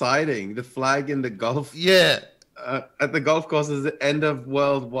 How exciting. The flag in the golf. Yeah. At the golf course is the end of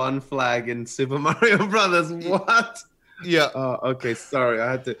World 1 flag in Super Mario Brothers. What? Yeah. Oh, okay. Sorry.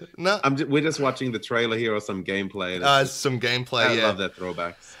 I had to. No. We're just watching the trailer here or some gameplay. Some gameplay, I love that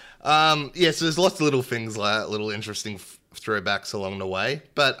throwbacks. Yeah, so there's lots of little things like that, little interesting throwbacks along the way.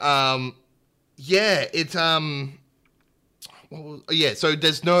 But, yeah, it, yeah, so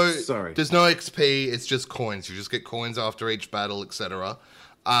there's no XP, it's just coins. You just get coins after each battle, etc.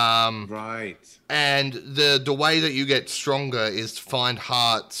 Right. And the way that you get stronger is to find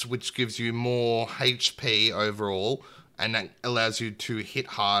hearts, which gives you more HP overall, and that allows you to hit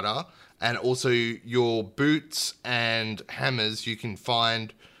harder. And also your boots and hammers you can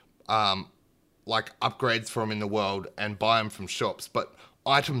find like upgrades from in the world and buy them from shops. But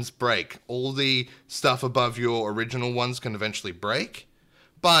items break. All the stuff above your original ones can eventually break.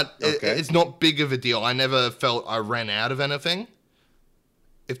 But it's not big of a deal. I never felt I ran out of anything,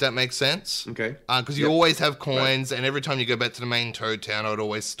 if that makes sense. Okay. Because you always have coins, and every time you go back to the main Toad Town, I'd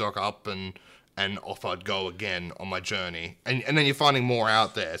always stock up and off I'd go again on my journey. And then you're finding more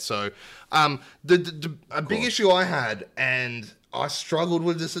out there. So a big issue I had, and I struggled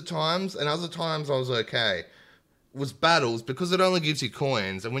with this at times, and other times I was okay, was battles, because it only gives you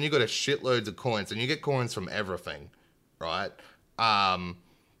coins. And when you got a shitloads of coins, and you get coins from everything, right?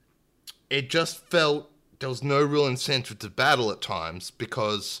 It just felt there was no real incentive to battle at times,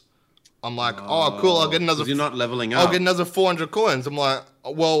 because I'm like, oh cool, I'll get another. You're not leveling up. I'll get another 400 coins. I'm like,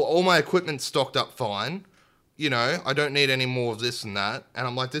 well, all my equipment's stocked up fine. You know, I don't need any more of this and that. And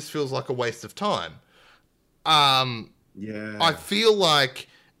I'm like, this feels like a waste of time. Yeah. I feel like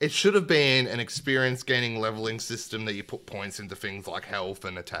it should have been an experience gaining leveling system that you put points into things like health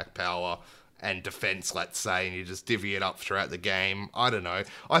and attack power and defense, let's say, and you just divvy it up throughout the game. I don't know.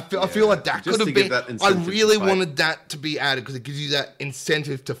 I feel like that Just could to have get been. that I incentive really to fight. wanted that to be added, because it gives you that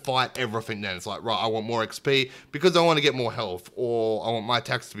incentive to fight everything. Then it's like, right, I want more XP because I want to get more health, or I want my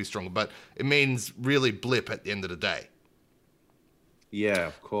attacks to be stronger. But it means really blip at the end of the day. Yeah,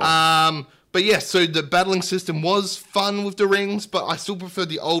 of course. But yeah, so the battling system was fun with the rings, but I still prefer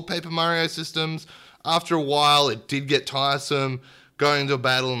the old Paper Mario systems. After a while, it did get tiresome going to a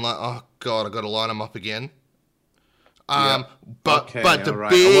battle and like, oh god, I got to line them up again. But the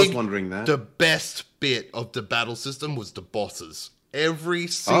I was wondering that. the best bit of the battle system was the bosses. Every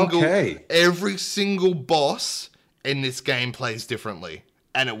single boss in this game plays differently,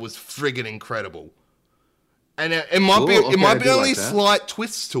 and it was friggin' incredible. And it might be only slight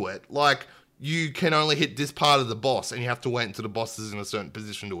twists to it, like you can only hit this part of the boss and you have to wait until the boss is in a certain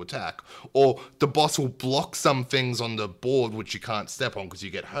position to attack. Or the boss will block some things on the board which you can't step on because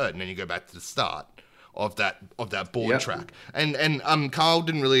you get hurt, and then you go back to the start of that board track. And Carl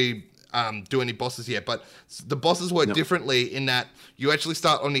didn't really do any bosses yet, but the bosses work differently in that you actually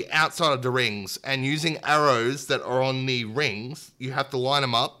start on the outside of the rings, and using arrows that are on the rings, you have to line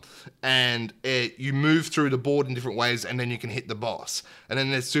them up, and you move through the board in different ways, and then you can hit the boss. And then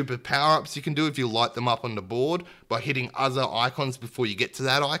there's super power-ups you can do if you light them up on the board by hitting other icons before you get to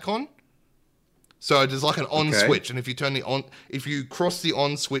that icon. So there's like an on switch, and if you cross the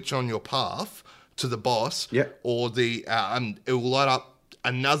on switch on your path to the boss, or it will light up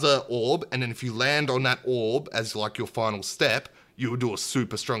another orb, and then if you land on that orb as like your final step, you will do a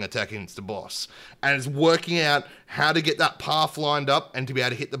super strong attack against the boss. And it's working out how to get that path lined up and to be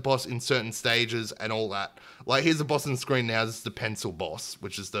able to hit the boss in certain stages and all that. Like, here's the boss on the screen now. This is the pencil boss,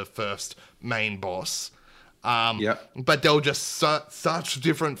 which is the first main boss. But they were just such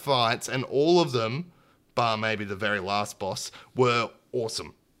different fights, and all of them, bar maybe the very last boss, were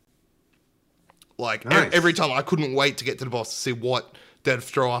awesome. Like, every time I couldn't wait to get to the boss to see what they'd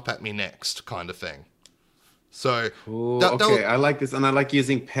throw up at me next, kind of thing. So I like this, and I like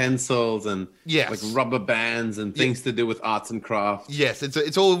using pencils and like rubber bands and things to do with arts and crafts. Yes,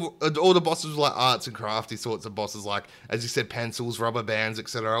 it's all the bosses were like arts and crafty sorts of bosses, like, as you said, pencils, rubber bands,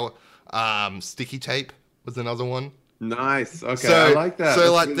 etc. Sticky tape was another one. Nice. Okay, so, I like that. So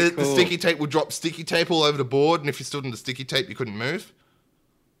that's like really the sticky tape would drop sticky tape all over the board, and if you stood on the sticky tape, you couldn't move.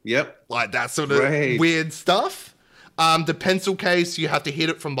 Yep. Like that sort of weird stuff. The pencil case, you have to hit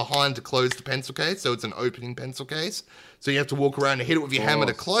it from behind to close the pencil case, so it's an opening pencil case. So you have to walk around and hit it with your hammer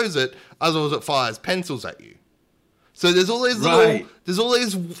to close it, otherwise it fires pencils at you. So there's all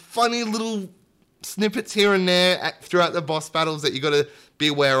these funny little snippets here and there throughout the boss battles that you got to be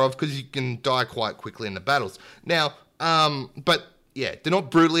aware of because you can die quite quickly in the battles. Now, but yeah, they're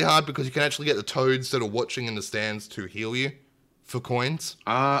not brutally hard because you can actually get the toads that are watching in the stands to heal you for coins.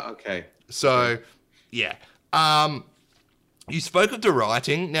 Okay. So, yeah. You spoke of the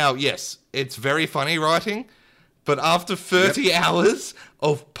writing. Now, yes, it's very funny writing, but after 30 hours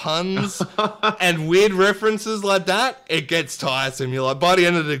of puns and weird references like that, it gets tiresome. You're like, by the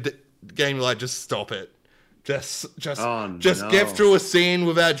end of the game, you're like, just stop it. Just get through a scene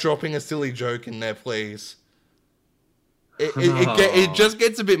without dropping a silly joke in there, please. It just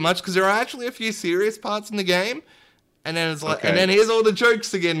gets a bit much because there are actually a few serious parts in the game, and then it's like, and then here's all the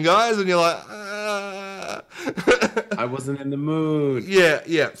jokes again, guys, and you're like, I wasn't in the mood.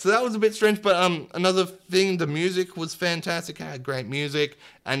 Yeah. So that was a bit strange, but another thing, the music was fantastic. It had great music,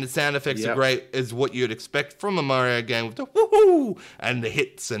 and the sound effects are great, is what you'd expect from a Mario game with the woohoo and the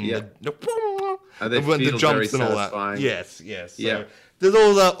hits and the jumps and all that. Yes. So there's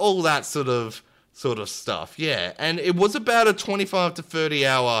all that sort of stuff. Yeah, and it was about a 25 to 30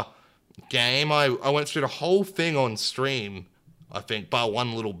 hour game. I went through the whole thing on stream, I think, bar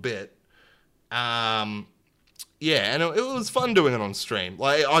one little bit. Yeah, and it was fun doing it on stream.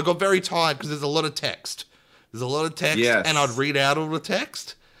 Like, I got very tired because there's a lot of text. And I'd read out all the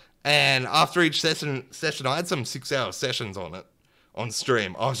text. And after each session, I had some 6-hour sessions on it, on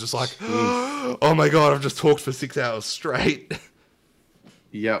stream. I was just like, oh my God, I've just talked for 6 hours straight.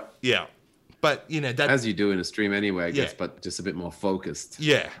 Yep. Yeah. But, you know, that... As you do in a stream anyway, I guess, but just a bit more focused.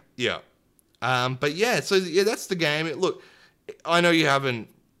 Yeah. But yeah, so yeah, that's the game. Look, I know you haven't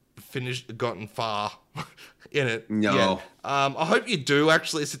gotten far in it. No. Yet. I hope you do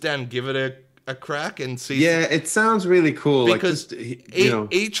actually sit down and give it a crack and see. Yeah, it sounds really cool. Because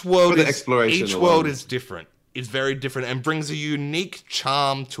each world is different. It's very different and brings a unique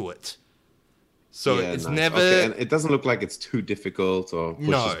charm to it. So it's never... Okay. And it doesn't look like it's too difficult or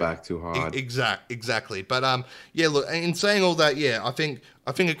pushes back too hard. Exactly. But yeah, look, in saying all that, yeah, I think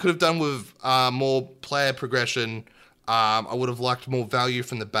it could have done with more player progression. I would have liked more value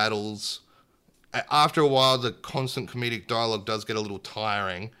from the battles. After a while, the constant comedic dialogue does get a little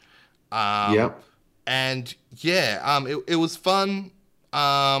tiring. And yeah, it was fun.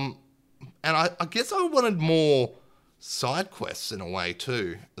 And I guess I wanted more side quests in a way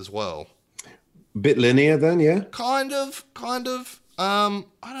too, as well. Bit linear then, yeah? Kind of. I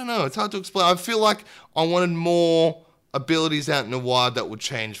don't know. It's hard to explain. I feel like I wanted more abilities out in the wild that would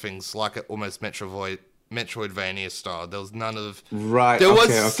change things, like almost Metroidvania style. There was none of... Right, There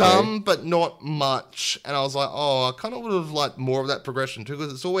was some, but not much. And I was like, I kind of would have liked more of that progression too,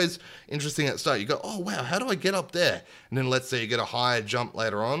 because it's always interesting at the start. You go, oh, wow, how do I get up there? And then let's say you get a higher jump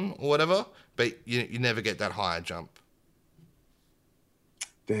later on or whatever, but you never get that higher jump.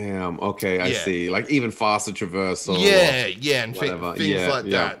 Damn. Okay, I see. Like even faster traversal. Yeah, and things like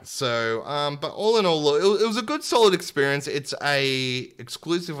that. So, but all in all, it was a good, solid experience. It's a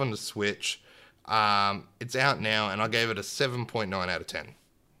exclusive on the Switch. It's out now, and I gave it a 7.9 out of 10.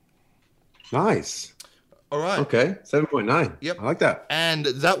 Nice. All right. Okay, 7.9. Yep. I like that. And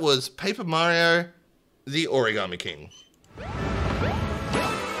that was Paper Mario, the Origami King.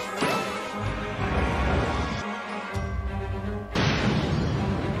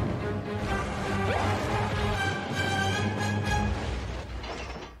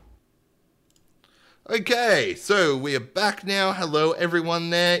 Okay, so we are back now. Hello,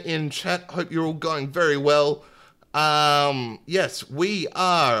 everyone there in chat. Hope you're all going very well. Yes, we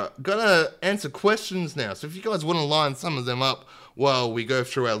are gonna answer questions now. So if you guys want to line some of them up while we go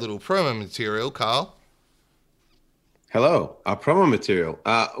through our little promo material, Carl. Hello, our promo material.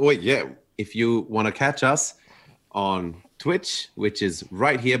 If you want to catch us on Twitch, which is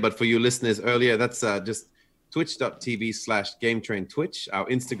right here, but for you listeners earlier, that's just twitch.tv/GameTrainTwitch. Our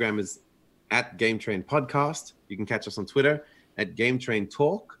Instagram is at GameTrain Podcast. You can catch us on Twitter at GameTrain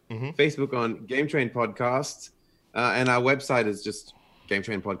Talk, Facebook on GameTrain Podcast, and our website is just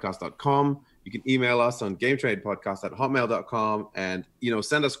GameTrainPodcast.com. You can email us on GameTrainPodcast@hotmail.com, and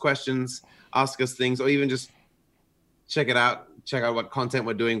send us questions, ask us things, or even just check out what content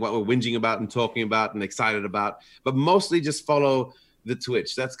we're doing, what we're whinging about and talking about and excited about. But mostly just follow the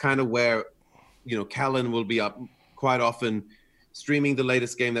Twitch. That's kind of where Callan will be up quite often, streaming the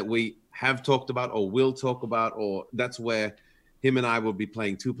latest game that we have talked about or will talk about, or that's where him and I will be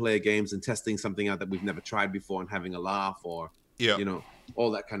playing 2-player games and testing something out that we've never tried before and having a laugh, or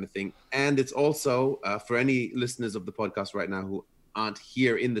all that kind of thing. And it's also for any listeners of the podcast right now who aren't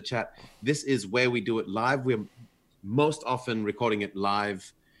here in the chat, this is where we do it live. We're most often recording it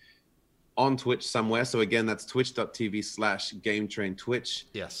live on Twitch somewhere. So again, that's twitch.tv/GameTrainTwitch.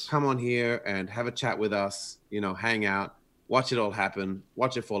 Yes. Come on here and have a chat with us, hang out, watch it all happen,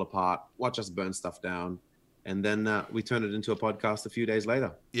 watch it fall apart, watch us burn stuff down. And then we turn it into a podcast a few days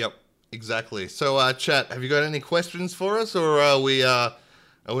later. Yep, exactly. So, chat, have you got any questions for us, or are we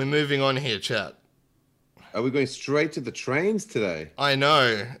moving on here, chat? Are we going straight to the trains today? I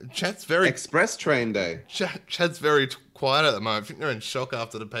know. Chat's very... Express train day. Chat's very quiet at the moment. I think they're in shock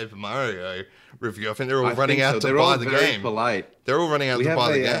after the Paper Mario review. I think they're all running out to buy the game. They're all very polite. They're all running out to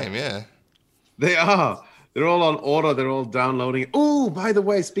buy the game, yeah. They are. They're all on order. They're all downloading. Oh, by the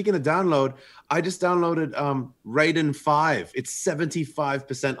way, speaking of download, I just downloaded Raiden 5. It's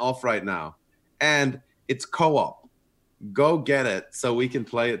 75% off right now. And it's co-op. Go get it so we can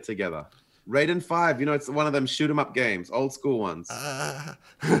play it together. Raiden 5, it's one of them shoot 'em up games, old school ones.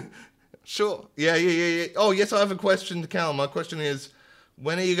 Sure. Yeah. Oh, yes, I have a question to Cal. My question is,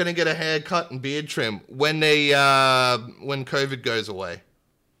 when are you going to get a haircut and beard trim? When COVID goes away?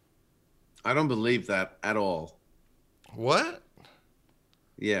 I don't believe that at all. What?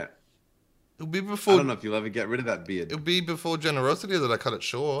 Yeah. It'll be before... I don't know if you'll ever get rid of that beard. It'll be before Generosity that I cut it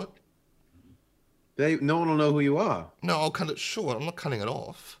short. No one will know who you are. No, I'll cut it short. I'm not cutting it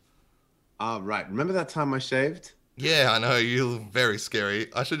off. Right. Remember that time I shaved? Yeah, I know. You look very scary.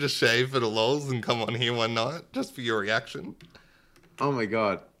 I should just shave for the lols and come on here one night just for your reaction. Oh, my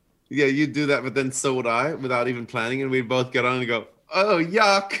God. Yeah, you do that, but then so would I, without even planning, and we'd both get on and go, oh,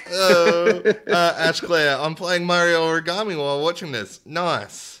 yuck. Ash Claire, I'm playing Mario Origami while watching this.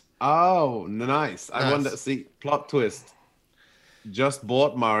 Nice. Oh, nice. I wonder, see, plot twist. Just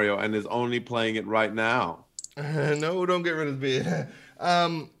bought Mario and is only playing it right now. No, don't get rid of the beard.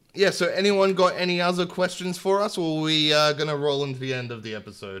 Yeah, so anyone got any other questions for us, or are we going to roll into the end of the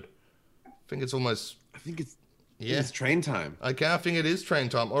episode? I think it's train time. Okay, I think it is train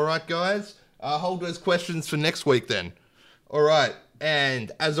time. All right, guys. Hold those questions for next week then. All right,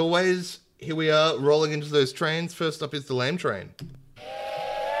 and as always, here we are rolling into those trains. First up is the lame train.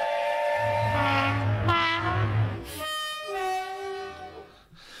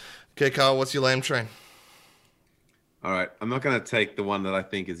 Okay, Carl, what's your lame train? All right, I'm not going to take the one that I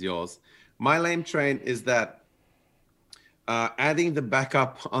think is yours. My lame train is that adding the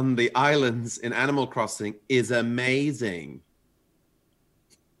backup on the islands in Animal Crossing is amazing.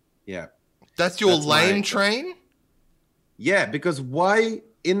 Yeah. That's your lame train? Yeah, because why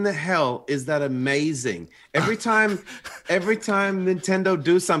in the hell is that amazing? Every time Nintendo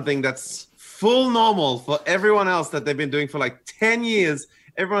do something that's full normal for everyone else that they've been doing for like 10 years,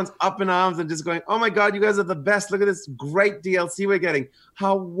 everyone's up in arms and just going, oh my God, you guys are the best. Look at this great DLC we're getting.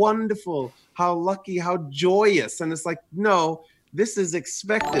 How wonderful, how lucky, how joyous. And it's like, no, this is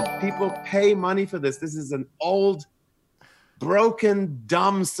expected. People pay money for this. This is an old, broken,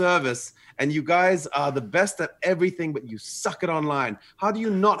 dumb service. And you guys are the best at everything, but you suck at online. How do you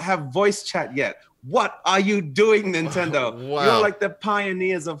not have voice chat yet? What are you doing, Nintendo? Wow. You're like the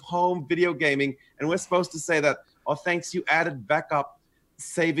pioneers of home video gaming. And we're supposed to say that, oh, thanks, you added backup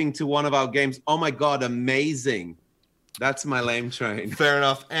saving to one of our games. Oh my God, amazing. That's my lame train. Fair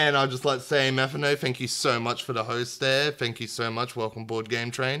enough. And I'd just like to say, Mafino, thank you so much for the host there. Thank you so much. Welcome aboard Game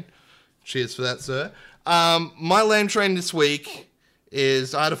Train. Cheers for that, sir. My lame train this week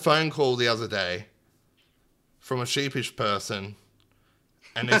is I had a phone call the other day from a sheepish person.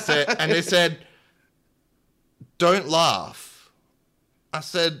 And they said, don't laugh. I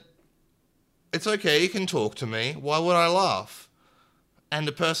said, it's okay, you can talk to me. Why would I laugh? And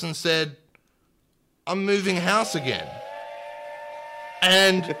the person said, I'm moving house again.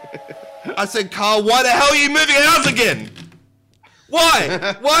 And I said, Carl, why the hell are you moving house again?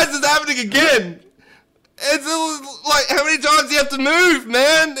 Why? Why is this happening again? It's like, how many times do you have to move,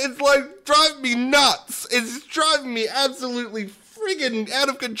 man? It's like driving me nuts. It's driving me absolutely friggin' out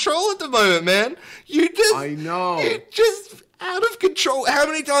of control at the moment, man. I know. You're just out of control. How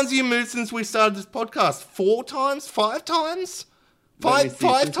many times have you moved since we started this podcast? 4 times? 5 times? Five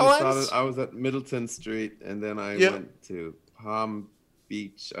times? I was at Middleton Street, and then I went to Palm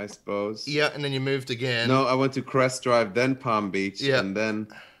Beach, I suppose. Yeah, and then you moved again. No, I went to Crest Drive, then Palm Beach, and then,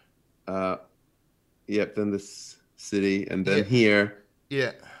 then this city, and then here.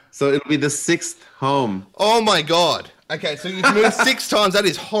 Yeah. So it'll be the 6th home. Oh my God. Okay, so you've moved 6 times. That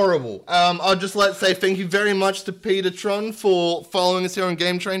is horrible. I'd just like to say thank you very much to Peter Tron for following us here on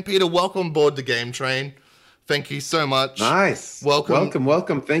Game Train. Peter, welcome aboard the Game Train. Thank you so much. Nice. Welcome.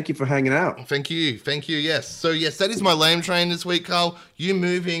 Thank you for hanging out. Thank you. Yes. So, yes, that is my lame train this week, Carl. You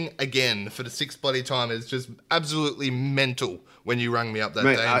moving again for the 6th bloody time is just absolutely mental when you rang me up that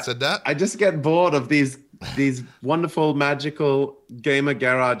day and said that. I just get bored of these these wonderful, magical gamer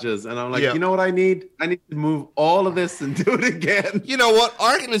garages. And I'm like, Yeah. you know what I need? I need to move all of this and do it again. You know what?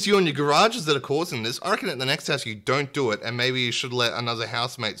 I reckon it's you and your garages that are causing this. I reckon at the next house you don't do it, and maybe you should let another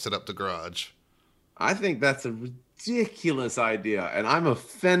housemate set up the garage. I think that's a ridiculous idea. And I'm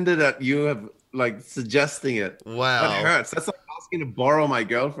offended at you have like suggesting it. Wow. That hurts. That's like asking to borrow my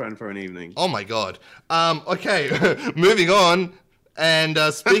girlfriend for an evening. Oh my god. Okay, moving on. And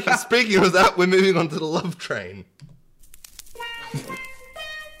speaking of that, we're moving on to the love train.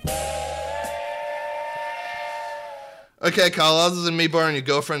 Okay, Carl, other than me borrowing your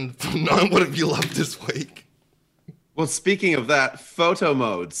girlfriend for knowing what have you loved this week? Well, speaking of that, photo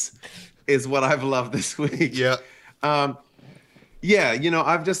modes is what I've loved this week. Yeah. Yeah, you know,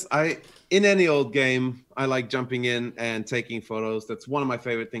 in any old game, I like jumping in and taking photos. That's one of my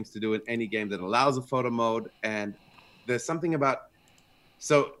favorite things to do in any game that allows a photo mode. And there's something about,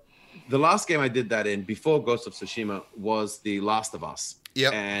 so the last game I did that in before Ghost of Tsushima was The Last of Us.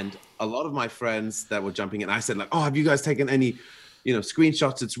 Yep. And a lot of my friends that were jumping in, I said like, oh, have you guys taken any,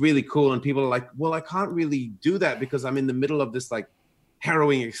 screenshots? It's really cool. And people are like, well, I can't really do that because I'm in the middle of this like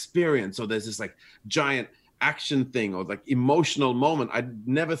harrowing experience. So there's this like giant action thing or like emotional moment. I'd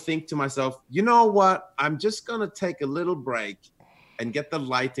never think to myself, you know what? I'm just going to take a little break and get the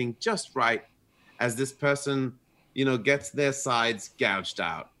lighting just right as this person, gets their sides gouged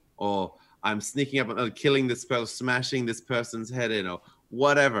out, or I'm sneaking up and killing this person, smashing this person's head in, or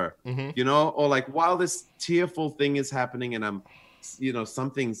whatever, or like while this tearful thing is happening and I'm,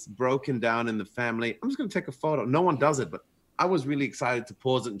 something's broken down in the family, I'm just going to take a photo. No one does it, but I was really excited to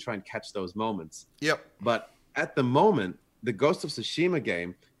pause it and try and catch those moments. Yep. But at the moment, the Ghost of Tsushima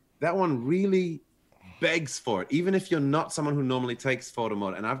game, that one really begs for it, even if you're not someone who normally takes photo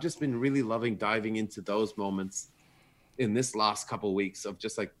mode. And I've just been really loving diving into those moments in this last couple of weeks of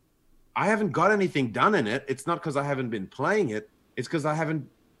just like, I haven't got anything done in it. It's not because I haven't been playing it. It's because I haven't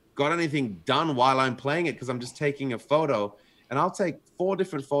got anything done while I'm playing it because I'm just taking a photo. And I'll take 4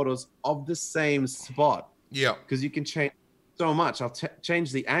 different photos of the same spot. Yeah. Because you can change so much. I'll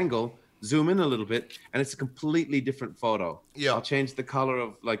change the angle, zoom in a little bit, and it's a completely different photo. Yeah. I'll change the color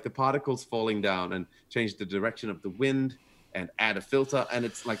of like the particles falling down and change the direction of the wind and add a filter, and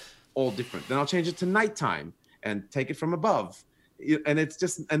it's like all different. Then I'll change it to nighttime and take it from above. And it's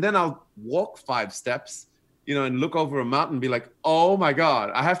just, and then I'll walk 5 steps, and look over a mountain and be like, oh my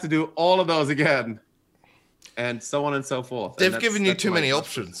God, I have to do all of those again. And so on and so forth. They've given you too many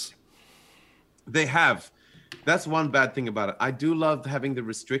options. They have. That's one bad thing about it. I do love having the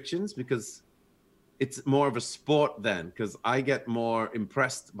restrictions because it's more of a sport then, because I get more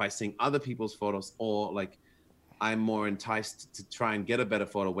impressed by seeing other people's photos, or like I'm more enticed to try and get a better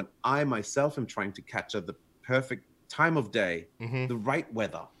photo when I myself am trying to capture the perfect time of day, the right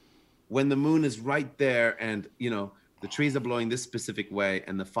weather, when the moon is right there and, the trees are blowing this specific way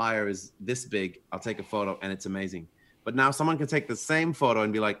and the fire is this big, I'll take a photo and it's amazing. But now someone can take the same photo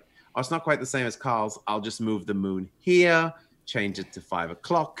and be like, oh, it's not quite the same as Carl's. I'll just move the moon here, change it to 5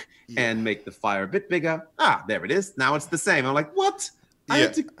 o'clock and make the fire a bit bigger. Ah, there it is. Now it's the same. I'm like, what? I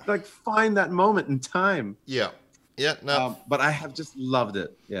had to like find that moment in time. Yeah. Yeah. No. But I have just loved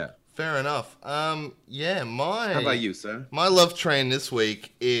it. Yeah. Fair enough. How about you, sir? My love train this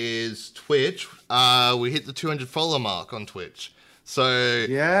week is Twitch. We hit the 200 follower mark on Twitch. So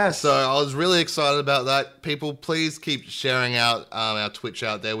I was really excited about that. People, please keep sharing out our Twitch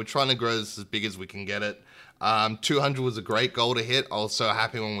out there. We're trying to grow this as big as we can get it. 200 was a great goal to hit. I was so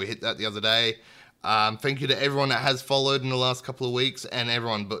happy when we hit that the other day. Thank you to everyone that has followed in the last couple of weeks, and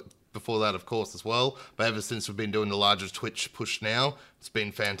everyone before that, of course, as well. But ever since we've been doing the largest Twitch push now, it's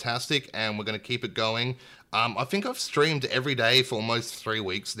been fantastic, and we're going to keep it going. I think I've streamed every day for almost 3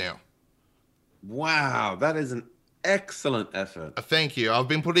 weeks now. Wow, that is an excellent effort. Thank you. I've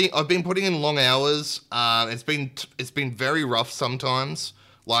been putting in long hours. It's been very rough sometimes.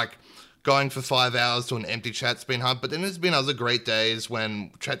 Like going for 5 hours to an empty chat's been hard, but then there's been other great days when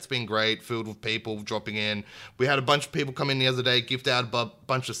chat's been great, filled with people dropping in. We had a bunch of people come in the other day, gift out a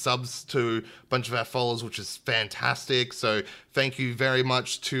bunch of subs to a bunch of our followers, which is fantastic. So thank you very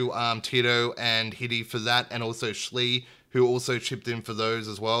much to Tito and Hidi for that, and also Shlee, who also chipped in for those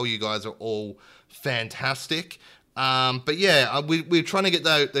as well. You guys are all fantastic. But yeah, we're trying to get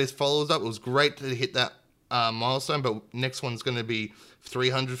those followers up. It was great to hit that milestone, but next one's going to be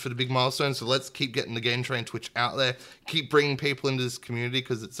 300 for the big milestone. So let's keep getting the Game Train Twitch out there. Keep bringing people into this community,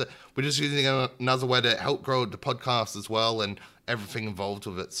 because we're just using another way to help grow the podcast as well and everything involved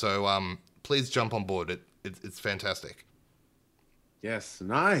with it. So please jump on board. It's fantastic. Yes,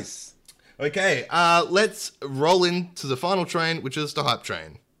 nice. Okay, let's roll into the final train, which is the hype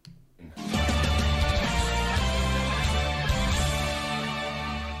train.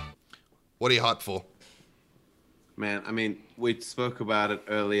 What are you hyped for? Man, I mean, we spoke about it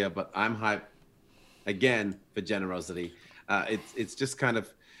earlier, but I'm hyped again for Generosity. It's just kind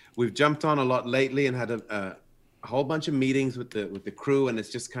of, we've jumped on a lot lately and had a whole bunch of meetings with the crew, and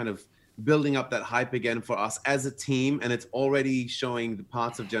it's just kind of building up that hype again for us as a team. And it's already showing the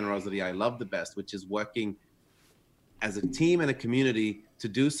parts of Generosity I love the best, which is working as a team and a community to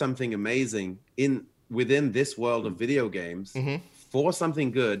do something amazing within this world of video games for something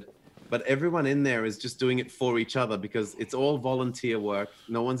good. But everyone in there is just doing it for each other because it's all volunteer work.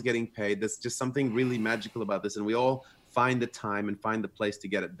 No one's getting paid. There's just something really magical about this. And we all find the time and find the place to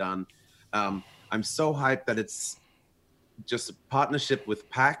get it done. I'm so hyped that it's just a partnership with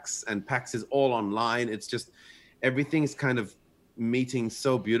PAX, and PAX is all online. It's just, everything's kind of meeting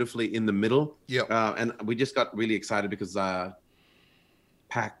so beautifully in the middle. Yeah. And we just got really excited because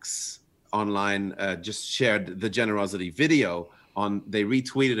PAX Online just shared the Generosity video they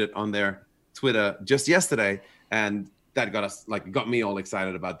retweeted it on their Twitter just yesterday, and that got me all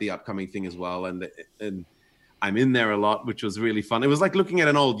excited about the upcoming thing as well. And I'm in there a lot, which was really fun. It was like looking at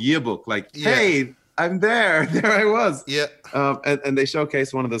an old yearbook, like, hey, I'm there. There I was. Yeah. And they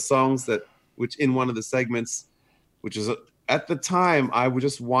showcased one of the songs which in one of the segments, which was at the time, I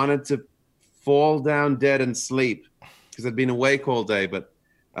just wanted to fall down dead and sleep because I'd been awake all day. But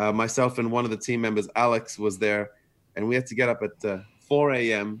myself and one of the team members, Alex, was there, and we had to get up at 4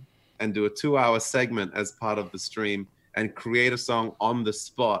 a.m. and do a 2-hour segment as part of the stream and create a song on the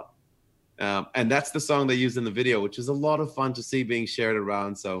spot. And that's the song they used in the video, which is a lot of fun to see being shared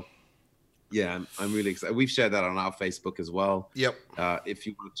around. So yeah, I'm really excited. We've shared that on our Facebook as well. Yep. If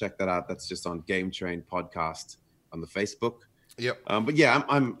you want to check that out, that's just on Game Train Podcast on the Facebook. Yep. But yeah,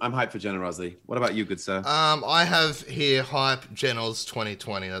 I'm hyped for Generosity. What about you, good sir? I have here hype Genos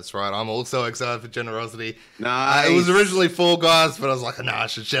 2020. That's right. I'm also excited for Generosity. Nice. It was originally Fall Guys, but I was like, I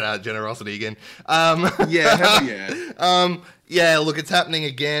should shout out Generosity again. Yeah, hell yeah. Yeah, look, it's happening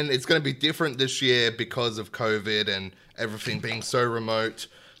again. It's going to be different this year because of COVID and everything being so remote.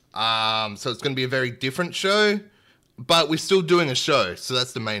 So it's going to be a very different show, but we're still doing a show. So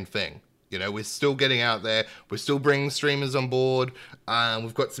that's the main thing. You know, we're still getting out there. We're still bringing streamers on board.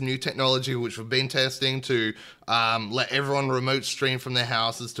 We've got some new technology which we've been testing to let everyone remote stream from their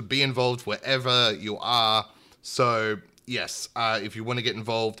houses, to be involved wherever you are. So, yes, if you want to get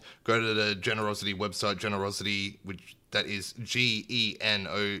involved, go to the Generosity website, Generosity, which that is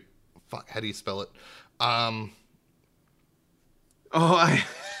Geno. Fuck, how do you spell it? I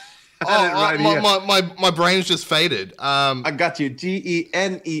had it right here. My brain's just faded. I got you.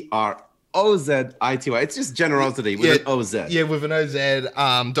 GENEROZITY. It's just Generosity with an OZ. Yeah, with an OZ.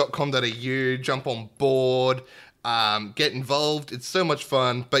 .com.au. Jump on board. Get involved. It's so much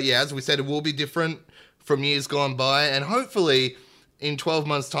fun. But yeah, as we said, it will be different from years gone by. And hopefully, in 12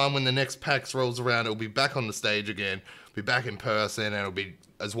 months' time, when the next PAX rolls around, it'll be back on the stage again. Be back in person, and it'll be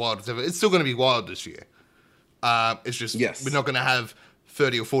as wild as ever. It's still going to be wild this year. It's just we're not going to have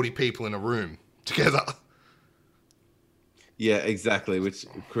 30 or 40 people in a room together. Yeah, exactly, which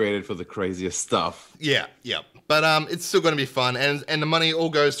created for the craziest stuff. Yeah. But it's still going to be fun, and the money all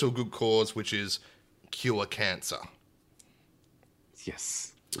goes to a good cause, which is cure cancer.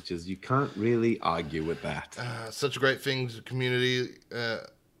 Yes, which is, you can't really argue with that. Such a great thing to the community.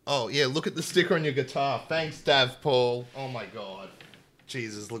 Oh, yeah, look at the sticker on your guitar. Thanks, Dav Paul. Oh, my God.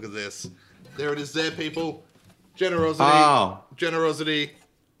 Jesus, look at this. There it is there, people. Generosity. Oh. Generosity.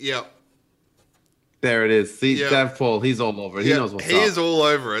 Yep. There it is. See, Dav Paul, he's all over it. He knows what's up. He is all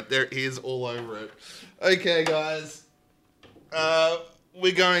over it. He is all over it. Okay, guys.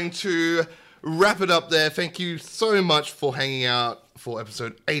 We're going to wrap it up there. Thank you so much for hanging out for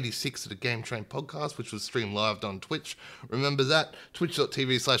episode 86 of the Game Train podcast, which was streamed live on Twitch. Remember that,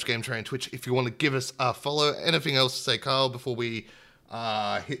 twitch.tv/GameTrain Twitch, if you want to give us a follow. Anything else to say, Carl, before we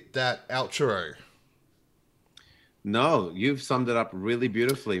hit that outro? No, you've summed it up really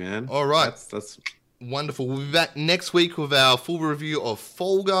beautifully, man. All right. That's wonderful. We'll be back next week with our full review of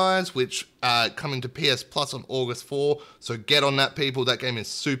Fall Guys, which coming to PS Plus on August 4. So get on that, people. That game is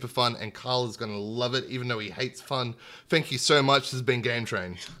super fun, and Carl is going to love it, even though he hates fun. Thank you so much. This has been Game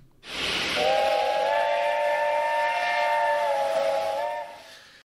Train.